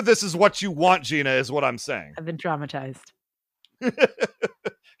sure this is what you want, Gina, is what I'm saying? I've been traumatized. Can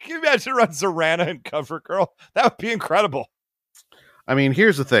you imagine run Zorana and CoverGirl? That would be incredible. I mean,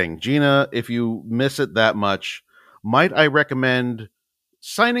 here's the thing, Gina, if you miss it that much, might I recommend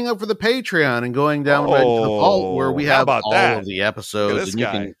signing up for the Patreon and going down right to the vault where we have all of the episodes and you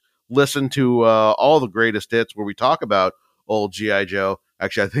can listen to all the greatest hits where we talk about old G.I. Joe.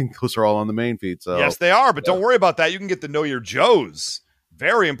 Actually, I think those are all on the main feed. So yes, they are, but don't worry about that. You can get the Know Your Joes.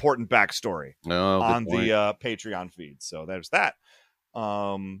 Very important backstory on the Patreon feed. So there's that.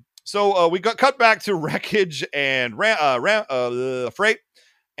 So we got cut back to Wreckage and Freight,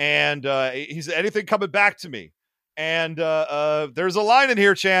 and he said, anything coming back to me. And there's a line in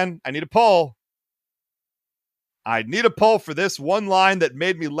here, Chan. I need a poll. I need a poll for this one line that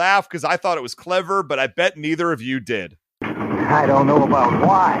made me laugh because I thought it was clever, but I bet neither of you did. I don't know about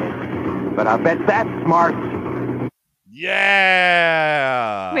why, but I bet that's smart.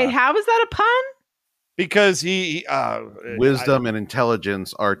 Yeah. Wait, how is that a pun? Because he wisdom and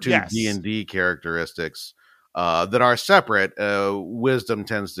intelligence are two D&D characteristics that are separate. Wisdom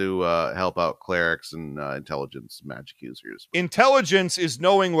tends to help out clerics and intelligence magic users. Intelligence is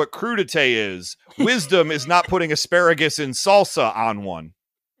knowing what crudité is. Wisdom is not putting asparagus in salsa on one.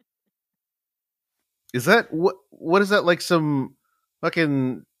 Is that what is that, like some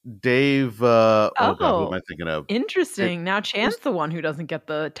fucking Dave God, who am I thinking of? Interesting. Now Chan's the one who doesn't get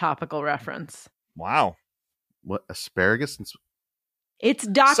the topical reference. Wow. What, asparagus? It's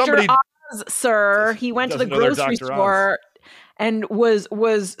Dr. Oz, sir. He went to the grocery store and was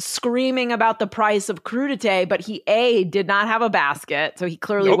screaming about the price of crudité, but he did not have a basket, so he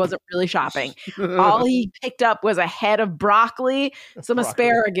clearly wasn't really shopping. All he picked up was a head of broccoli, some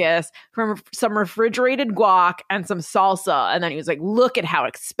asparagus, from some refrigerated guac, and some salsa. And then he was like, look at how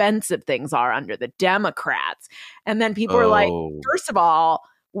expensive things are under the Democrats. And then people were like, first of all,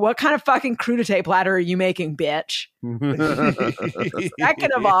 what kind of fucking crudité platter are you making, bitch?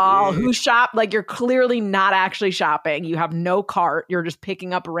 Second of all, who shopped? Like, you're clearly not actually shopping. You have no cart. You're just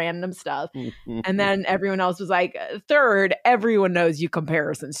picking up random stuff. And then everyone else was like, third, everyone knows you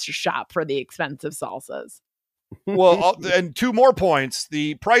comparisons to shop for the expensive salsas. Well, and 2 more points.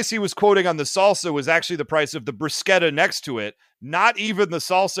 The price he was quoting on the salsa was actually the price of the bruschetta next to it, not even the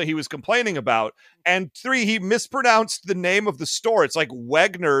salsa he was complaining about. And 3, he mispronounced the name of the store. It's like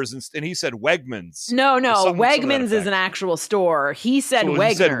Wegner's, and he said Wegmans. No, Wegmans is an actual store. He said Wegner's.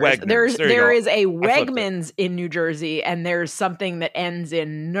 He said Wegmans. There is a Wegmans in New Jersey, and there's something that ends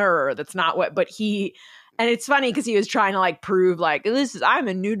in ner. That's not what, but he... And it's funny because he was trying to like prove like, I'm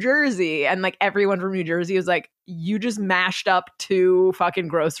in New Jersey. And like everyone from New Jersey was like, you just mashed up 2 fucking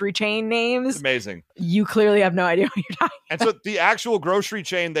grocery chain names. It's amazing. You clearly have no idea what you're talking about. And so the actual grocery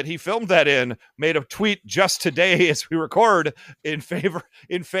chain that he filmed that in made a tweet just today as we record in favor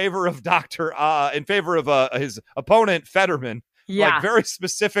of his opponent, Fetterman. Yeah. Like very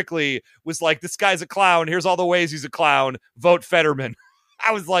specifically was like, this guy's a clown. Here's all the ways he's a clown. Vote Fetterman.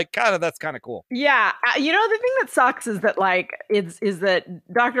 I was like, that's kind of cool. Yeah, you know, the thing that sucks is that like is that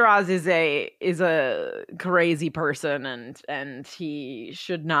Dr. Oz is a crazy person, and he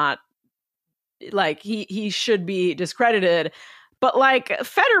should not, like, he should be discredited. But like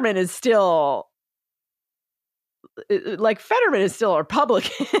Fetterman is still a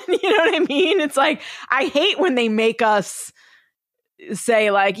Republican. You know what I mean? It's like, I hate when they make us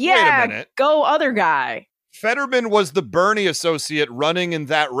say like, yeah, go other guy. Fetterman was the Bernie associate running in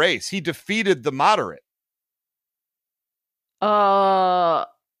that race. He defeated the moderate.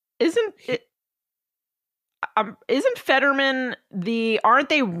 Isn't Fetterman aren't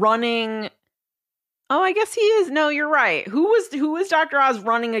they running? Oh, I guess he is. No, you're right. Who was Dr. Oz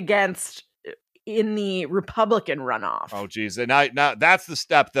running against in the Republican runoff? Oh, geez. And now that's the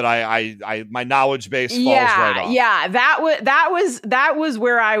step that I my knowledge base falls right off. Yeah, that was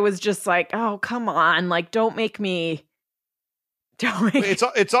where I was just like, oh, come on, like, don't make me.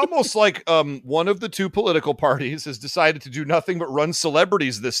 It's almost like one of the 2 political parties has decided to do nothing but run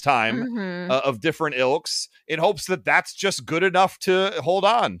celebrities this time of different ilks in hopes that that's just good enough to hold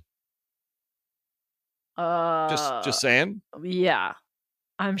on. Just saying. Yeah.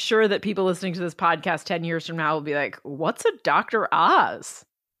 I'm sure that people listening to this podcast 10 years from now will be like, what's a Dr. Oz?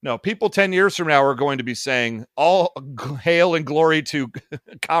 No, people 10 years from now are going to be saying, all hail and glory to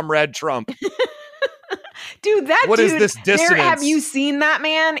Comrade Trump. Dude, What is this dissonance? Have you seen that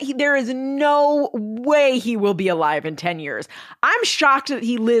man? There is no way he will be alive in 10 years. I'm shocked that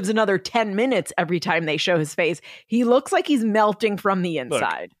he lives another 10 minutes every time they show his face. He looks like he's melting from the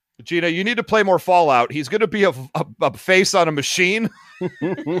inside. Look, Gina, you need to play more Fallout. He's going to be a face on a machine,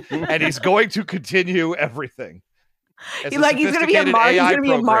 and he's going to continue everything. He's going to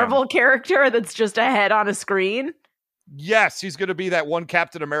be a Marvel character that's just a head on a screen. Yes, he's going to be that one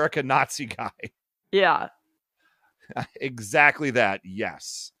Captain America Nazi guy. Yeah. Exactly that.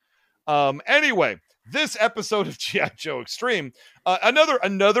 Yes. Anyway, this episode of G.I. Joe Extreme,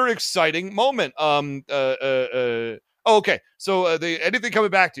 another exciting moment. Okay. So anything coming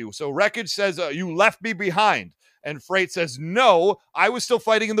back to you. So Wreckage says, you left me behind. And Freight says, no, I was still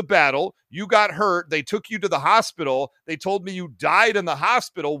fighting in the battle. You got hurt. They took you to the hospital. They told me you died in the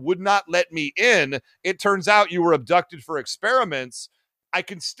hospital, would not let me in. It turns out you were abducted for experiments. I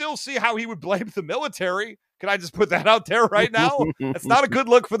can still see how he would blame the military. Can I just put that out there right now? It's not a good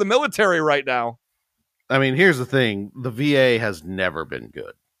look for the military right now. I mean, here's the thing. The VA has never been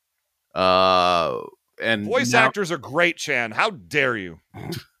good. And voice actors are great, Chan. How dare you?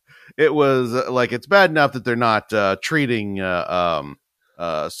 It was it's bad enough that they're not treating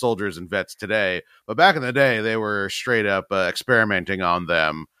soldiers and vets today, but back in the day, they were straight up experimenting on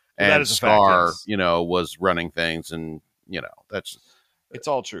them. And Scar, was running things, and that's it's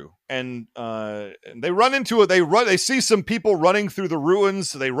all true. And they run into it. They see some people running through the ruins.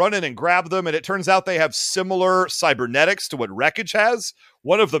 So they run in and grab them, and it turns out they have similar cybernetics to what Wreckage has.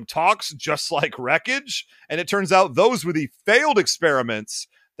 One of them talks just like Wreckage, and it turns out those were the failed experiments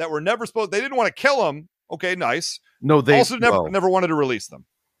that were never supposed. They didn't want to kill them. Okay, nice. No, they also never wanted to release them.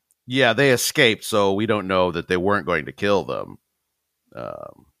 Yeah, they escaped, so we don't know that they weren't going to kill them.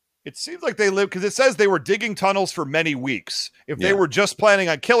 It seems like they lived, because it says they were digging tunnels for many weeks. If they were just planning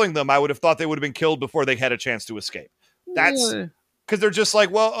on killing them, I would have thought they would have been killed before they had a chance to escape. That's because they're just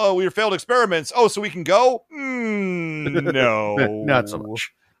like, well, we were failed experiments. Oh, so we can go? No. Not so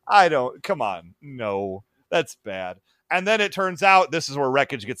much. Come on. No, that's bad. And then it turns out this is where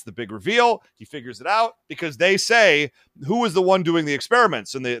Wreckage gets the big reveal. He figures it out because they say, who was the one doing the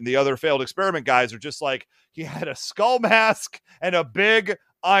experiments? And the other failed experiment guys are just like, he had a skull mask and a big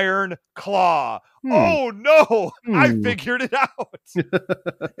iron claw. Oh, no. I figured it out.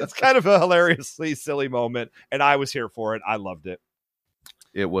 It's kind of a hilariously silly moment, and I was here for it. I loved it.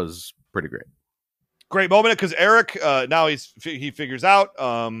 It was pretty great. Great moment because Eric, now he figures out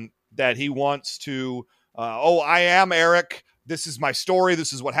that he wants to... I am Eric. This is my story.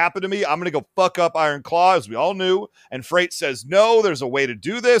 This is what happened to me. I'm going to go fuck up Iron Claw, as we all knew. And Freight says, no, there's a way to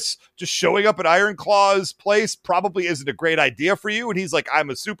do this. Just showing up at Iron Claw's place probably isn't a great idea for you. And he's like,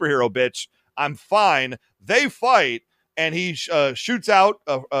 I'm a superhero, bitch. I'm fine. They fight, and he shoots out,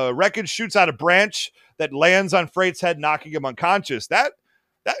 Wreckage shoots out a branch that lands on Freight's head, knocking him unconscious. That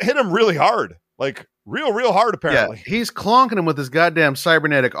hit him really hard. Like, real hard, apparently. Yeah, he's clonking him with his goddamn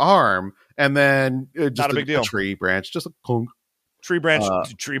cybernetic arm, and then just not a big deal. A tree branch, just a clunk. Tree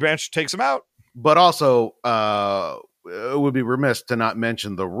branch takes him out. But also, it would be remiss to not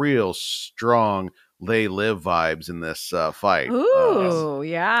mention the real strong They Live vibes in this fight. Ooh,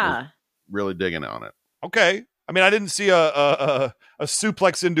 yeah. Really digging on it. Okay. I mean, I didn't see a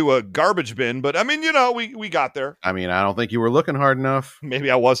suplex into a garbage bin, but I mean, we got there. I mean, I don't think you were looking hard enough. Maybe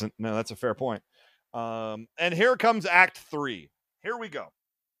I wasn't. No, that's a fair point. And here comes Act 3. Here we go.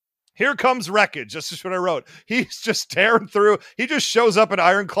 Here comes Wreckage. This is what I wrote. He's just tearing through. He just shows up at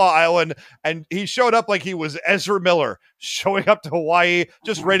Iron Claw Island, and he showed up like he was Ezra Miller showing up to Hawaii,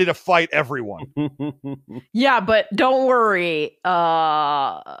 just ready to fight everyone. Yeah, but don't worry.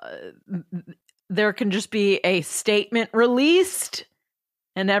 There can just be a statement released,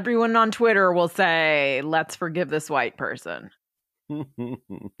 and everyone on Twitter will say, let's forgive this white person.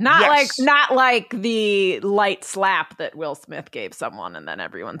 Not like the light slap that Will Smith gave someone, and then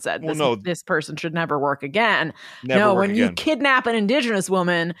everyone said, this person should never work again. When you kidnap an indigenous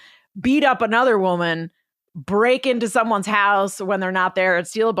woman, beat up another woman, break into someone's house when they're not there and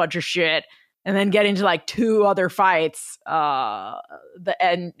steal a bunch of shit, and then get into like 2 other fights,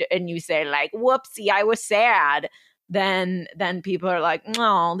 and you say like, whoopsie, I was sad. Then people are like,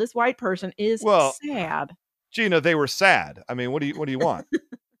 no, this white person is sad. Gina, they were sad. I mean, what do you want?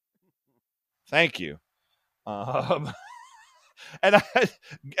 Thank you. And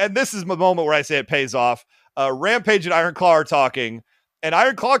this is the moment where I say it pays off. Rampage and Iron Claw are talking, And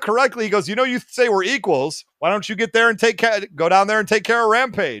Iron Claw correctly, he goes, you say we're equals. Why don't you get there and go down there and take care of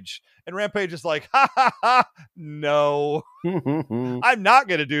Rampage? And Rampage is like, ha, ha, ha, no. I'm not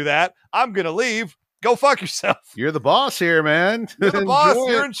going to do that. I'm going to leave. Go fuck yourself. You're the boss here, man. You're the boss.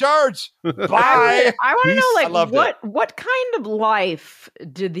 You're in charge. Bye. I want to know, like, it. what kind of life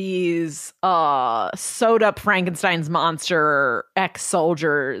do these sewed up Frankenstein's monster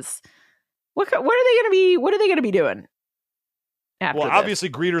ex-soldiers? What are they going to be? What are they going to be doing? Well, obviously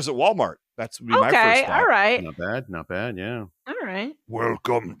greeters at Walmart. That's my first thought. All right. Not bad. Yeah. All right.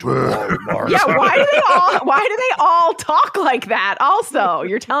 Welcome to Walmart. Yeah. Why do they all talk like that? Also,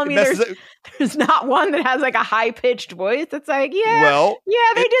 you're telling me there's not one that has like a high pitched voice. It's like, they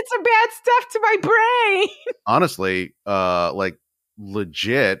did some bad stuff to my brain. Honestly, like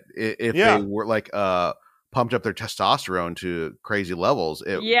legit, if they were like pumped up their testosterone to crazy levels,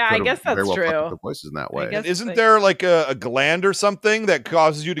 I guess that's very well true. fucked up their voices in that way. Isn't there like a gland or something that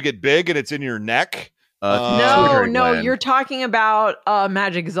causes you to get big and it's in your neck? No, you're talking about a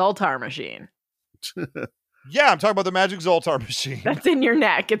Magic Zoltar machine. Yeah, I'm talking about the Magic Zoltar machine. That's in your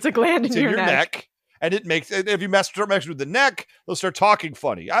neck. It's a gland in your neck. And it makes, if you start messing with the neck, they'll start talking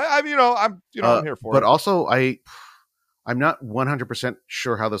funny. I'm here for it. But also, I'm not 100%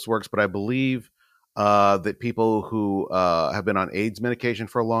 sure how this works, but I believe that people who have been on AIDS medication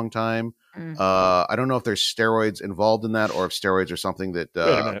for a long time, I don't know if there's steroids involved in that, or if steroids are something that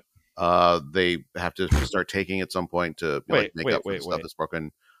they have to start taking at some point to make up for the stuff that's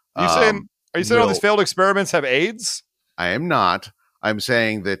broken. Are you saying all these failed experiments have AIDS? I am not. I'm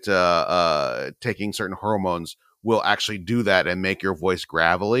saying that taking certain hormones will actually do that and make your voice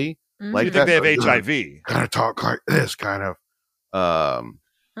gravelly. Like you think they have HIV? Kind of talk like this, kind of.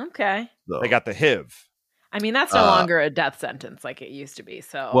 Okay. So. They got the HIV. I mean, that's no longer a death sentence like it used to be.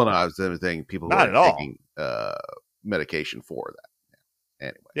 So, well, no, I was saying people who are taking medication for that.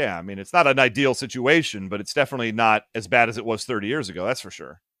 Anyway. Yeah, I mean, it's not an ideal situation, but it's definitely not as bad as it was 30 years ago. That's for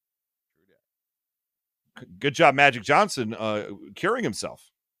sure. Good job, Magic Johnson, curing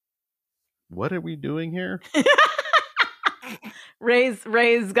himself. What are we doing here? Ray's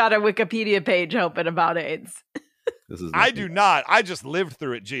got a Wikipedia page open about AIDS. I do not. I just lived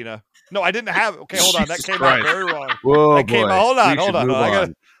through it, Gina. No, I didn't have. Okay, hold on. That came out very wrong. Whoa, hold on. I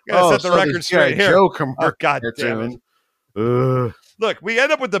gotta set the record straight here. Oh, God damn it. Look, we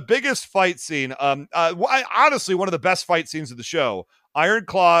end up with the biggest fight scene. Honestly, one of the best fight scenes of the show. Iron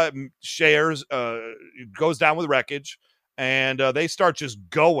Claw goes down with Wreckage, and they start just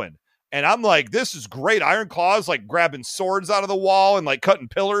going. And I'm like, this is great. Iron Claw's like grabbing swords out of the wall and like cutting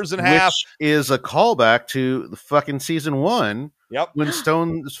pillars in half. Which is a callback to the fucking season 1. Yep. When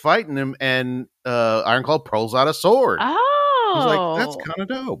Stone is fighting him and Iron Claw pulls out a sword. Oh. He's like, that's kind of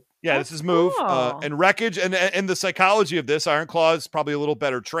dope. Yeah, this is move. And Wreckage, and the psychology of this, Iron Claw is probably a little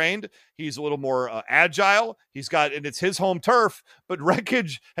better trained. He's a little more agile. And it's his home turf, but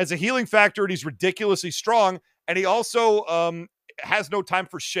Wreckage has a healing factor and he's ridiculously strong. And he also has no time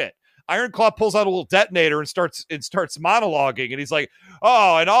for shit. Iron Claw pulls out a little detonator and starts monologuing, and he's like,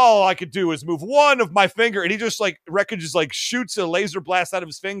 "Oh, and all I could do is move one of my finger," and he just like Wreckage just like shoots a laser blast out of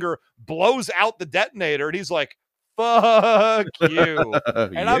his finger, blows out the detonator, and he's like, "Fuck you!"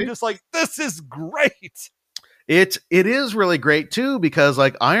 And I'm just like, "This is great." It is really great too, because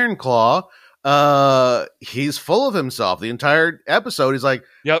like Iron Claw, he's full of himself the entire episode. He's like,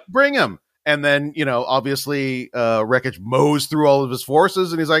 "Yep, bring him," and then obviously Wreckage mows through all of his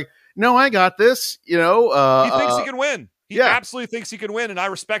forces, and he's like, no, I got this, he thinks he can win. He absolutely thinks he can win, and I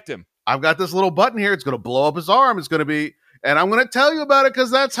respect him. I've got this little button here. It's going to blow up his arm. It's going to be, and I'm going to tell you about it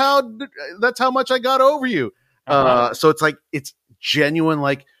because that's how much I got over you. So it's like, it's genuine,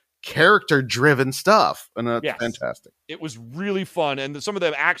 like character-driven stuff, and it's fantastic. It was really fun, and some of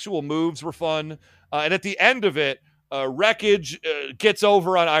the actual moves were fun. And at the end of it, Wreckage gets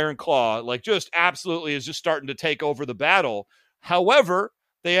over on Iron Claw, like just absolutely is just starting to take over the battle. However,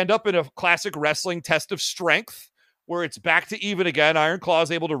 they end up in a classic wrestling test of strength where it's back to even again. Iron Claw is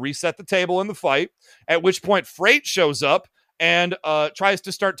able to reset the table in the fight, at which point Freight shows up and tries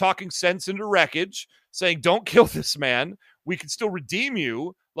to start talking sense into Wreckage, saying, don't kill this man. We can still redeem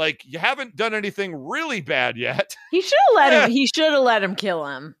you. Like, you haven't done anything really bad yet. He should have let him. He should have let him kill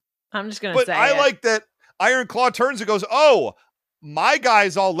him. I'm just going to say I like that Iron Claw turns and goes, oh, my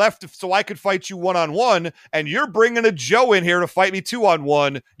guys all left so I could fight you one-on-one, and you're bringing a Joe in here to fight me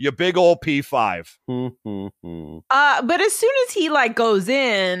 2-on-1, you big old P5. But as soon as he like goes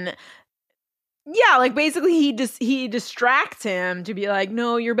in, like basically he distracts him to be like,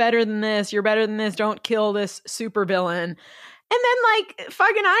 no, you're better than this. You're better than this. Don't kill this super villain. And then like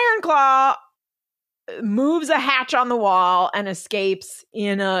fucking Iron Claw moves a hatch on the wall and escapes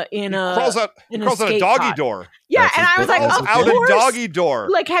crawls out a doggy pod. door. Yeah, That's and I was like, Crawls of out course. a doggy door.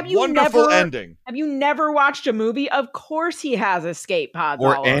 Like, have you Wonderful never ending. Have you never watched a movie? Of course, he has escape pods.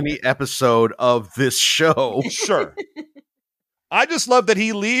 Or all any over. episode of this show. Sure. I just love that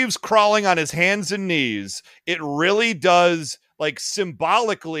he leaves crawling on his hands and knees. It really does, like,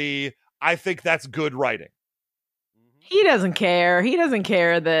 symbolically, I think that's good writing. He doesn't care. He doesn't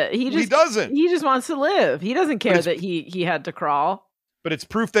care that he doesn't. He just wants to live. He doesn't care that he had to crawl. But it's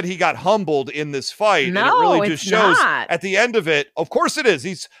proof that he got humbled in this fight. No, and it really just it's shows not. at the end of it. Of course it is.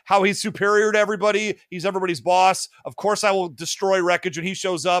 He's superior to everybody. He's everybody's boss. Of course I will destroy Wreckage when he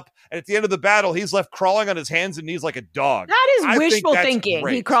shows up. And at the end of the battle, he's left crawling on his hands and knees like a dog. That is I think wishful that's thinking.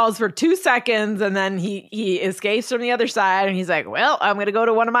 great. He crawls for 2 seconds and then he escapes from the other side and he's like, well, I'm going to go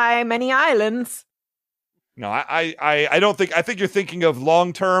to one of my many islands. No, I don't think. I think you're thinking of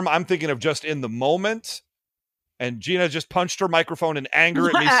long term. I'm thinking of just in the moment. And Gina just punched her microphone in anger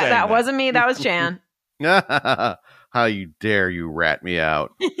at me saying that wasn't me. That was Chan. How you dare you rat me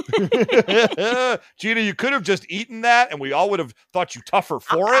out. Gina, you could have just eaten that and we all would have thought you tougher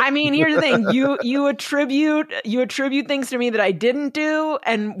for it. I mean, here's the thing. You attribute things to me that I didn't do,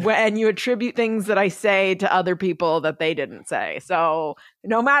 and you attribute things that I say to other people that they didn't say. So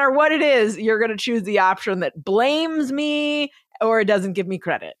no matter what it is, you're going to choose the option that blames me or it doesn't give me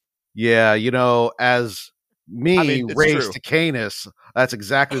credit. Yeah, as me it's raised true. to Canis, that's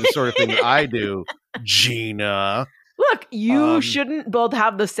exactly the sort of thing that I do, Gina. Look, you shouldn't both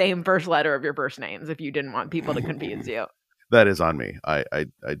have the same first letter of your first names if you didn't want people to confuse you. That is on me. I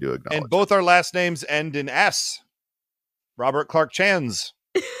do acknowledge. And both our last names end in S. Robert Clark Chan's.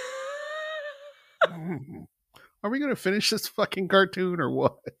 Are we going to finish this fucking cartoon or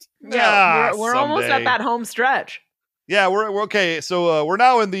what? Yeah, we're almost at that home stretch. Yeah, we're okay. So we're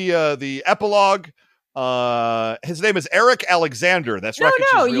now in the epilogue. His name is Eric Alexander. That's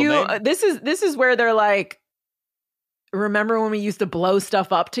Wreckage's real name. This is where they're like, remember when we used to blow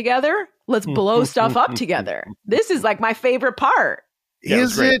stuff up together? Let's blow stuff up together. This is like my favorite part. Yeah,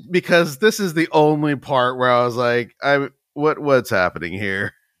 is it? Because this is the only part where I was like, what's happening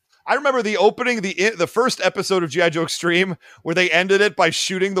here? I remember the opening, the first episode of G.I. Joe Extreme, where they ended it by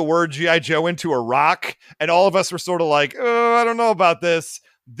shooting the word G.I. Joe into a rock, and all of us were sort of like, oh, I don't know about this.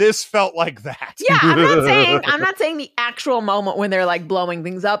 This felt like that. Yeah, I'm not saying the actual moment when they're like blowing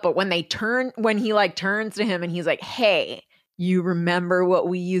things up, but when he turns to him and he's like, hey, you remember what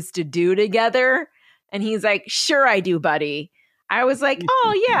we used to do together? And he's like, sure I do, buddy. I was like,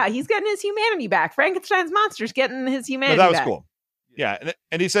 oh yeah, he's getting his humanity back. Frankenstein's monster's getting his humanity back. That was cool. Yeah,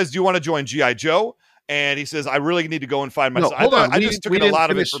 and he says, do you want to join G.I. Joe? And he says, I really need to go and find myself. I just took in a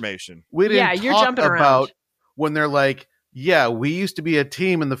lot of information. We didn't you're talk jumping about around. When they're like, yeah, we used to be a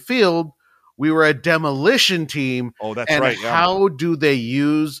team in the field. We were a demolition team. Oh, that's and right. Yeah. How do they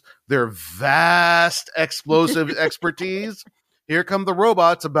use their vast explosive expertise? Here come the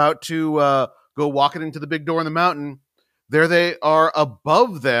robots about to go walking into the big door in the mountain. There they are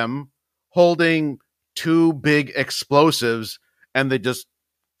above them holding 2 big explosives, and they just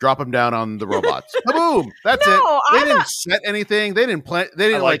drop them down on the robots. Boom! That's it. They didn't set anything. They didn't plant. They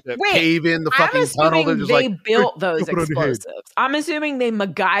didn't cave in the fucking tunnel. They're just they like, built those explosives. I'm assuming they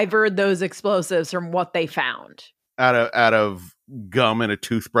MacGyvered those explosives from what they found out of gum and a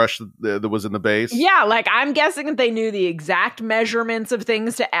toothbrush that was in the base. Yeah, like I'm guessing that they knew the exact measurements of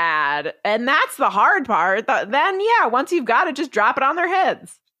things to add, and that's the hard part. Then, yeah, once you've got it, just drop it on their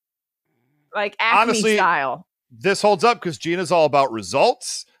heads, like Acme Honestly, style. This holds up because Gina's all about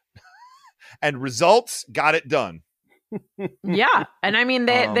results, and results got it done. Yeah, and I mean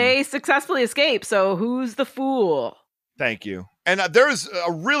they successfully escape. So who's the fool? Thank you. And there's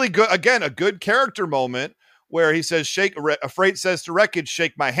a really good, again, a good character moment where he says, Freight says to Wreckage,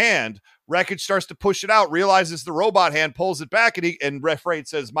 shake my hand. Wreckage starts to push it out, realizes the robot hand, pulls it back, and Freight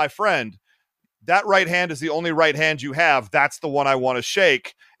says, my friend, that right hand is the only right hand you have. That's the one I want to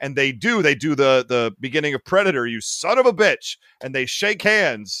shake. And they do the beginning of Predator, you son of a bitch. And they shake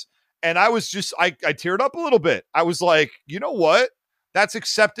hands. And I was just, I teared up a little bit. I was like, you know what? That's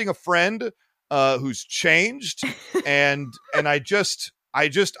accepting a friend who's changed. And I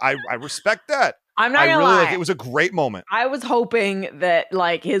respect that. I'm not gonna lie. It was a great moment. I was hoping that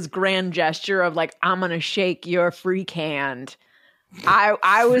like his grand gesture of like, I'm going to shake your freak hand.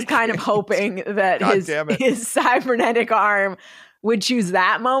 I was kind of hoping that his cybernetic arm would choose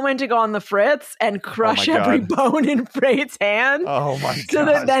that moment to go on the fritz and crush my every God. bone in Freight's hand. Oh my God. So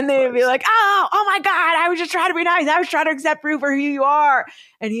that then they would be like, oh my God, I was just trying to be nice. I was trying to accept you for who you are.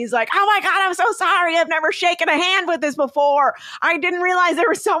 And he's like, oh my God, I'm so sorry. I've never shaken a hand with this before. I didn't realize there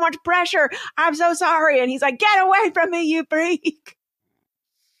was so much pressure. I'm so sorry. And he's like, get away from me, you freak.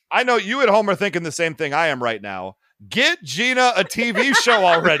 I know you at home are thinking the same thing I am right now. Get Gina a TV show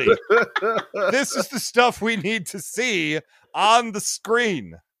already. This is the stuff we need to see on the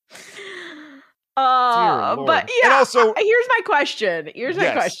screen. But yeah, And also, here's my question.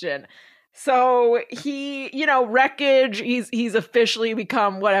 Question. So he, Wreckage, he's officially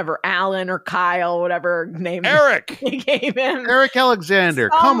become whatever, Alan or Kyle, whatever name Eric. they gave him. Eric Alexander.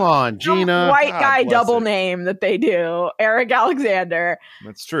 Come on, Gina. White God guy bless double it. name that they do. Eric Alexander.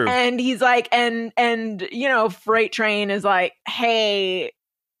 That's true. And he's like, and Freight Train is like, hey,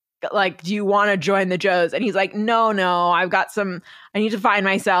 like, do you want to join the Joes? And he's like, no, I need to find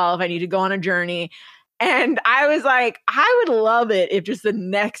myself. I need to go on a journey. And I was like, I would love it if just the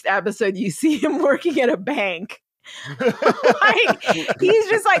next episode you see him working at a bank. Like, he's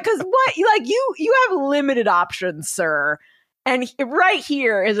just like, because what, like, you have limited options, sir. And right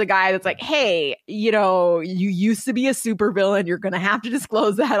here is a guy that's like, hey, you used to be a supervillain. You're going to have to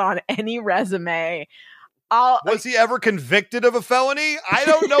disclose that on any resume. Was he ever convicted of a felony? I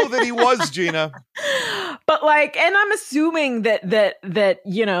don't know that he was, Gina. But like, and I'm assuming that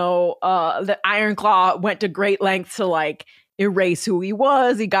Ironclaw went to great lengths to like erase who he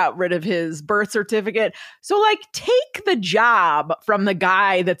was. He got rid of his birth certificate. So like, take the job from the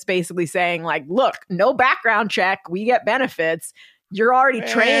guy that's basically saying like, look, no background check. We get benefits. You're already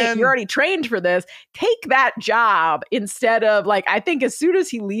trained. You're already trained for this. Take that job instead of like, I think as soon as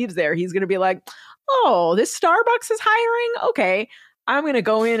he leaves there, he's going to be like, oh, this Starbucks is hiring? Okay, I'm going to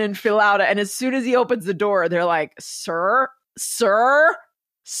go in and fill out it. And as soon as he opens the door, they're like, sir,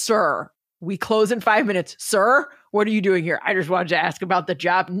 we close in 5 minutes. Sir, what are you doing here? I just wanted to ask about the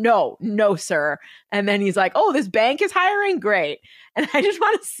job. No, sir. And then he's like, oh, this bank is hiring? Great. And I just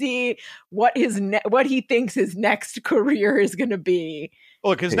want to see what he thinks his next career is going to be.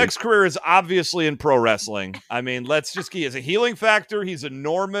 Look, his next career is obviously in pro wrestling. I mean, he has a healing factor. He's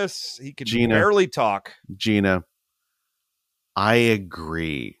enormous. He can barely talk. Gina, I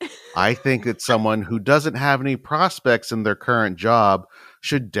agree. I think that someone who doesn't have any prospects in their current job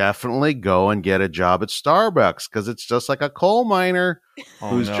should definitely go and get a job at Starbucks, because it's just like a coal miner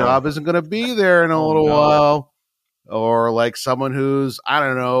whose job isn't going to be there in a little while. Or like someone who's, I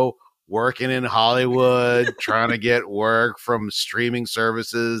don't know, working in Hollywood, trying to get work from streaming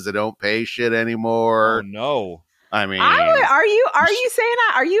services that don't pay shit anymore. Oh, no. I mean, are you saying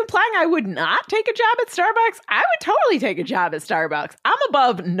that? Are you implying I would not take a job at Starbucks? I would totally take a job at Starbucks. I'm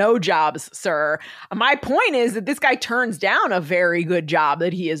above no jobs, sir. My point is that this guy turns down a very good job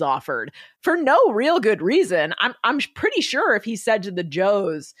that he is offered for no real good reason. I'm pretty sure if he said to the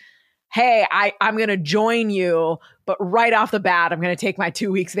Joes, hey, I'm going to join you, but right off the bat, I'm going to take my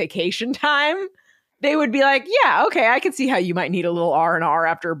 2 weeks vacation time, they would be like, yeah, okay, I can see how you might need a little R&R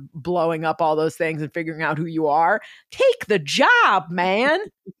after blowing up all those things and figuring out who you are. Take the job, man.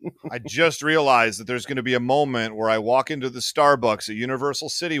 I just realized that there's going to be a moment where I walk into the Starbucks at Universal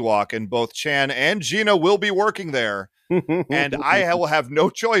City Walk, and both Chan and Gina will be working there. And I will have no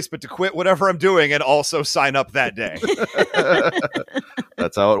choice but to quit whatever I'm doing and also sign up that day.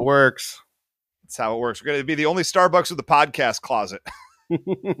 That's how it works. That's how it works. We're going to be the only Starbucks with a podcast closet.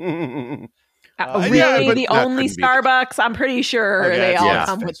 Really, the only Starbucks? I'm pretty sure they all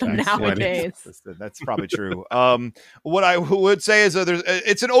come with them nowadays. That's probably true. What I would say is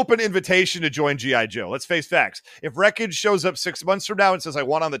it's an open invitation to join G.I. Joe. Let's face facts. If Wreckage shows up 6 months from now and says, I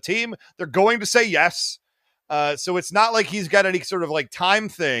want on the team, they're going to say yes. So it's not like he's got any sort of like time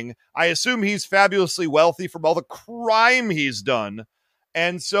thing. I assume he's fabulously wealthy from all the crime he's done.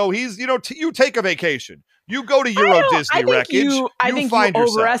 And so he's, you take a vacation. You go to Euro Disney Wreckage. I think you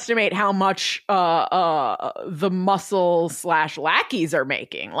overestimate how much the muscle / lackeys are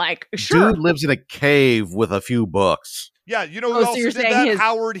making. Like, sure. Dude lives in a cave with a few books. Yeah, you know who else did that?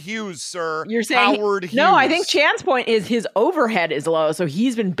 Howard Hughes, sir. You're saying Howard Hughes. No, I think Chan's point is his overhead is low, so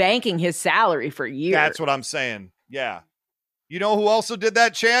he's been banking his salary for years. That's what I'm saying. Yeah. You know who also did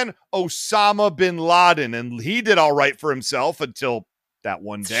that, Chan? Osama bin Laden, and he did all right for himself until that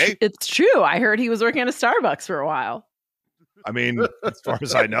one day. It's true. I heard he was working at a Starbucks for a while. I mean, as far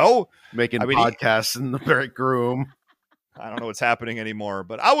as I know, making podcasts in the break room. I don't know what's happening anymore,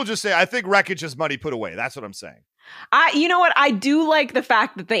 but I will just say I think Wreckage is money put away. That's what I'm saying. You know what? I do like the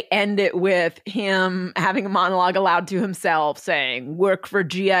fact that they end it with him having a monologue aloud to himself saying, work for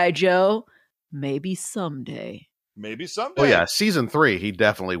G.I. Joe? Maybe someday. Maybe someday. Oh yeah, season 3, he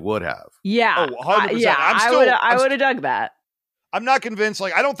definitely would have. Yeah. Oh, 100%. Yeah, I I'm would have dug that. I'm not convinced.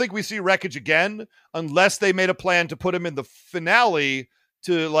 Like, I don't think we see Wreckage again unless they made a plan to put him in the finale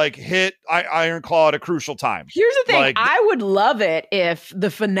to like hit Iron Claw at a crucial time. Here's the thing. Like, I would love it if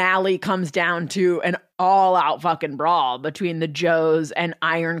the finale comes down to an all-out fucking brawl between the Joes and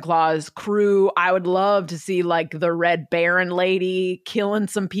Iron Claw's crew. I would love to see like the Red Baron lady killing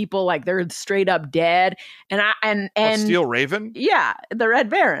some people, like they're straight up dead. And Steel Raven? Yeah, the Red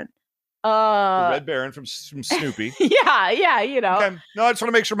Baron. The Red Baron from Snoopy. yeah, you know. Okay. No, I just want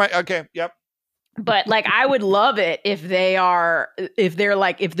to make sure yep. But like, I would love it if if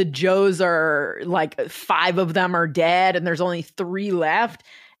the Joes are like 5 of them are dead and there's only 3 left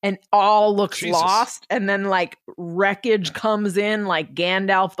and all looks lost. And then like Wreckage comes in like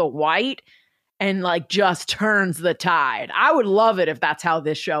Gandalf the White and like just turns the tide. I would love it if that's how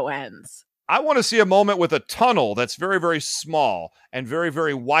this show ends. I want to see a moment with a tunnel that's very, very small and very,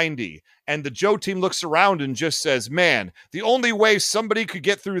 very windy. And the Joe team looks around and just says, man, the only way somebody could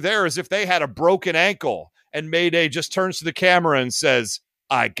get through there is if they had a broken ankle. And Mayday just turns to the camera and says,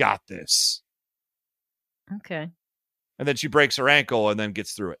 I got this. Okay. And then she breaks her ankle and then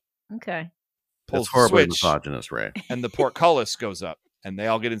gets through it. Okay. Pulls That's horribly the switch, misogynist, Ray. and the portcullis goes up and they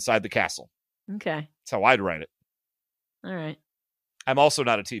all get inside the castle. Okay. That's how I'd write it. All right. I'm also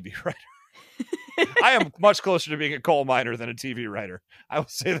not a TV writer. I am much closer to being a coal miner than a TV writer. I will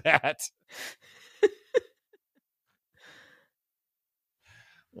say that.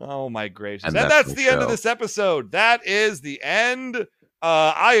 Oh my gracious. And that's the end of this episode. That is the end.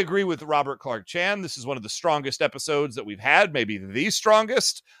 I agree with Robert Clark Chan. This is one of the strongest episodes that we've had, maybe the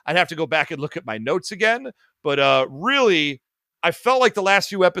strongest. I'd have to go back and look at my notes again. But really, I felt like the last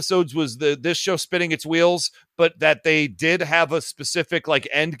few episodes was this show spinning its wheels, but that they did have a specific like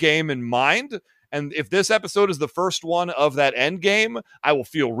end game in mind. And if this episode is the first one of that end game, I will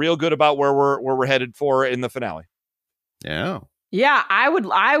feel real good about where we're headed for in the finale. Yeah. Yeah,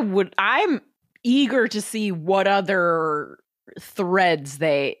 I'm eager to see what other threads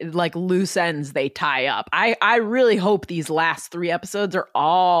loose ends they tie up. I really hope these last 3 episodes are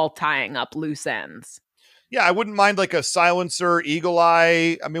all tying up loose ends. Yeah, I wouldn't mind like a Silencer, Eagle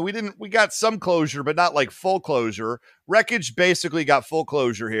Eye. I mean, we got some closure, but not like full closure. Wreckage basically got full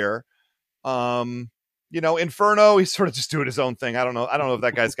closure here. Inferno, he's sort of just doing his own thing. I don't know if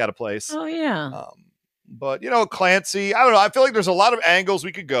that guy's got a place. Oh yeah. But Clancy, I don't know. I feel like there's a lot of angles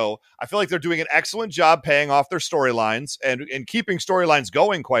we could go. I feel like they're doing an excellent job paying off their storylines and keeping storylines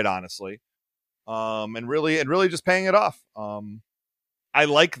going, quite honestly. And really just paying it off. I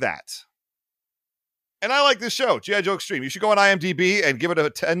like that. And I like this show, G.I. Joe Extreme. You should go on IMDb and give it a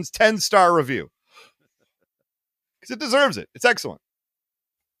 10-star review. Because it deserves it. It's excellent.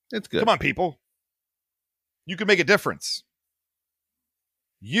 It's good. Come on, people. You could make a difference.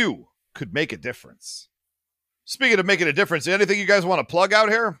 You could make a difference. Speaking of making a difference, anything you guys want to plug out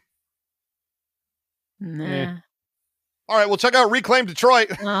here? Nah. All right, well, check out Reclaim Detroit.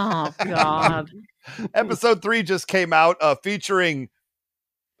 Oh, God. Episode 3 just came out featuring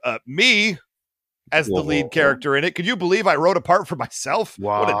me as the lead character in it. Could you believe I wrote a part for myself?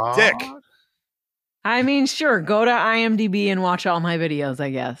 What a dick. I mean, sure, go to IMDb and watch all my videos,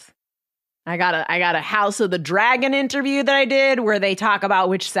 I guess. I got a House of the Dragon interview that I did where they talk about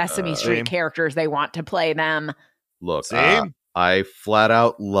which Sesame Street characters they want to play them. Look, I flat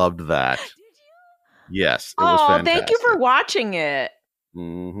out loved that. Did you? Yes, it was fantastic. Thank you for watching it.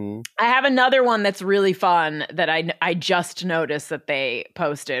 Mm-hmm. I have another one that's really fun that I just noticed that they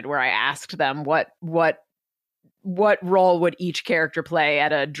posted where I asked them what role would each character play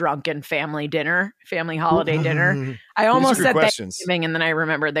at a drunken family holiday dinner. I almost said Thanksgiving and then I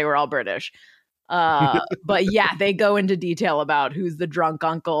remembered they were all British. But yeah, they go into detail about who's the drunk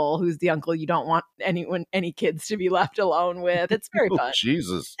uncle, who's the uncle you don't want any kids to be left alone with. It's very fun.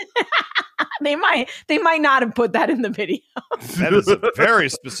 Jesus. They might not have put that in the video. That is a very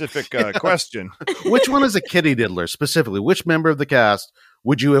specific question. Which one is a kitty diddler specifically? Which member of the cast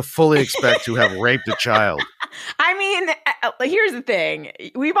would you have fully expect to have raped a child? I mean, here's the thing.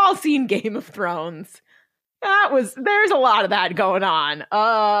 We've all seen Game of Thrones. There's a lot of that going on.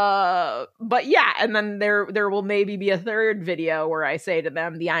 But yeah, and then there will maybe be a third video where I say to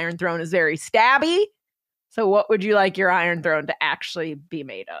them, the Iron Throne is very stabby. So what would you like your Iron Throne to actually be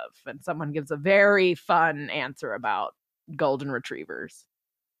made of? And someone gives a very fun answer about golden retrievers.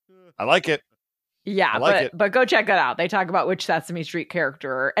 I like it. Yeah, but go check that out. They talk about which Sesame Street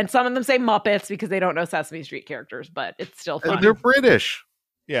character, and some of them say Muppets because they don't know Sesame Street characters, but it's still fun. They're British.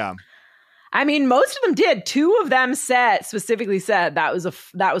 Yeah. I mean, most of them did. 2 of them specifically said that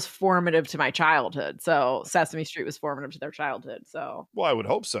was formative to my childhood. So Sesame Street was formative to their childhood. So, well, I would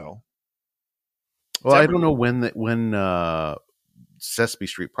hope so. Well, I don't know when Sesame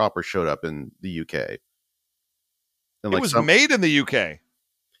Street proper showed up in the UK. And it was made in the UK.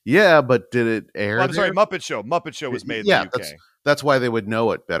 Yeah, but did it air? I'm sorry, Muppet Show. Muppet Show was made in the UK. That's why they would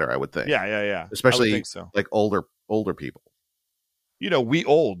know it better, I would think. Yeah. Especially like older people. We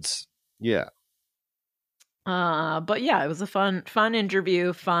olds. Yeah. But yeah, it was a fun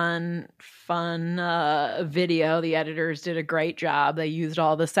interview, fun video. The editors did a great job. They used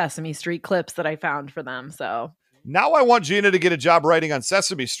all the Sesame Street clips that I found for them. So now I want Gina to get a job writing on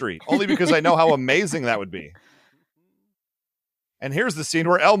Sesame Street, only because I know how amazing that would be. And here's the scene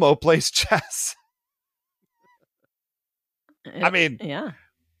where Elmo plays chess. I mean, yeah,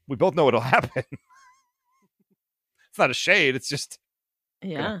 we both know what'll happen. It's not a shade. It's just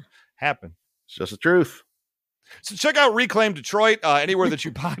happen. It's just the truth. So check out Reclaim Detroit anywhere that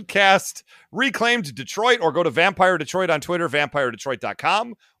you podcast. Reclaimed Detroit, or go to Vampire Detroit on Twitter,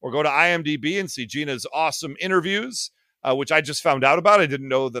 vampiredetroit.com, or go to IMDb and see Gina's awesome interviews, which I just found out about. I didn't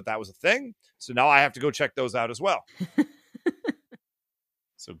know that was a thing. So now I have to go check those out as well.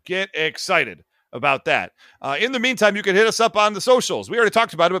 So get excited about that. In the meantime, you can hit us up on the socials. We already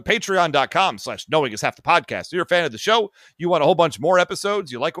talked about it, but patreon.com/knowing is half the podcast. If you're a fan of the show, you want a whole bunch more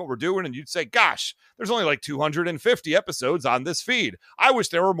episodes, you like what we're doing, and you'd say, gosh, there's only like 250 episodes on this feed. I wish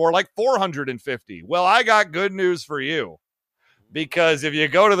there were more like 450. Well, I got good news for you, because if you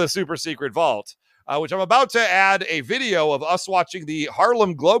go to the super secret vault, which I'm about to add a video of us watching the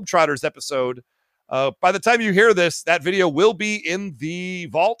Harlem Globetrotters episode. By the time you hear this, that video will be in the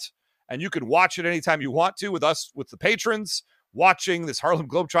vault, and you can watch it anytime you want to with us, with the patrons, watching this Harlem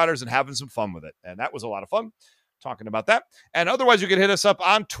Globetrotters and having some fun with it. And that was a lot of fun talking about that. And otherwise, you can hit us up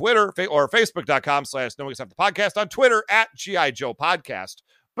on Twitter or Facebook.com/knowing is half the podcast, on Twitter @GI Joe Podcast.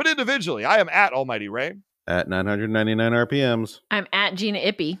 But individually, I am @Almighty Ray. At 999 RPMs. I'm @Gina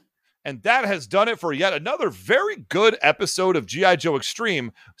Ippy. And that has done it for yet another very good episode of G.I. Joe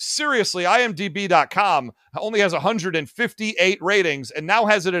Extreme. Seriously, IMDb.com only has 158 ratings and now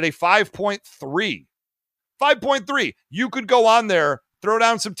has it at a 5.3. 5.3. You could go on there, throw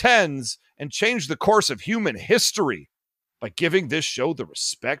down some 10s, and change the course of human history by giving this show the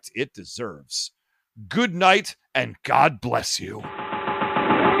respect it deserves. Good night, and God bless you.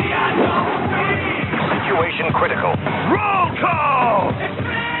 Situation critical. Roll call!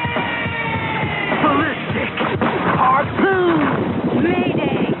 Ballistic! Harpoon!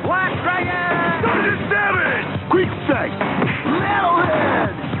 Mayday! Black Dragon! Sergeant Savage! Quick sight!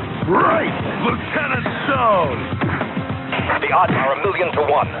 Metalhead! Right! Lieutenant Stone! The odds are 1,000,000 to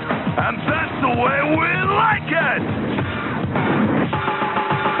 1. And that's the way we like it!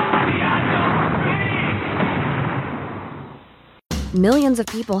 Millions of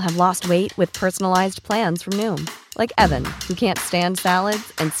people have lost weight with personalized plans from Noom. Like Evan, who can't stand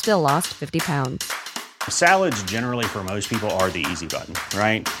salads and still lost 50 pounds. Salads generally for most people are the easy button,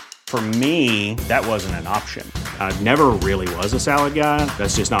 right? For me, that wasn't an option. I never really was a salad guy.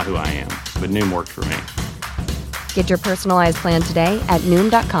 That's just not who I am. But Noom worked for me. Get your personalized plan today at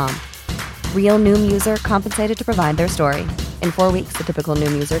Noom.com. Real Noom user compensated to provide their story. In 4 weeks, the typical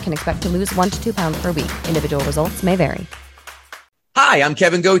Noom user can expect to lose 1 to 2 pounds per week. Individual results may vary. Hi, I'm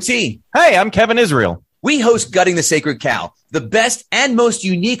Kevin Goatee. Hey, I'm Kevin Israel. We host Gutting the Sacred Cow, the best and most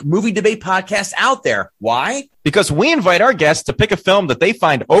unique movie debate podcast out there. Why? Because we invite our guests to pick a film that they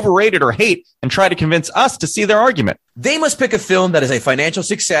find overrated or hate and try to convince us to see their argument. They must pick a film that is a financial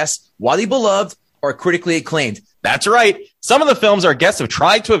success, widely beloved, or critically acclaimed. That's right. Some of the films our guests have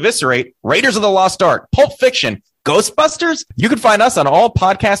tried to eviscerate: Raiders of the Lost Ark, Pulp Fiction, Ghostbusters. You can find us on all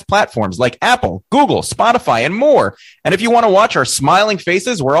podcast platforms like Apple, Google, Spotify, and more. And if you want to watch our smiling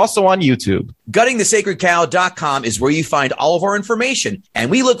faces, we're also on YouTube. GuttingTheSacredCow.com is where you find all of our information.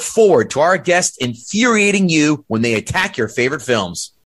 And we look forward to our guests infuriating you when they attack your favorite films.